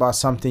talk about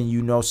something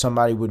you know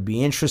somebody would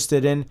be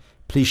interested in,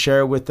 please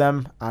share it with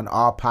them on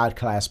all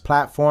podcast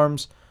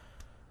platforms.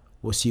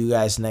 We'll see you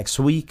guys next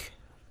week.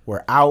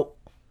 We're out.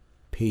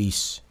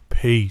 Peace.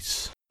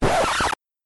 Peace.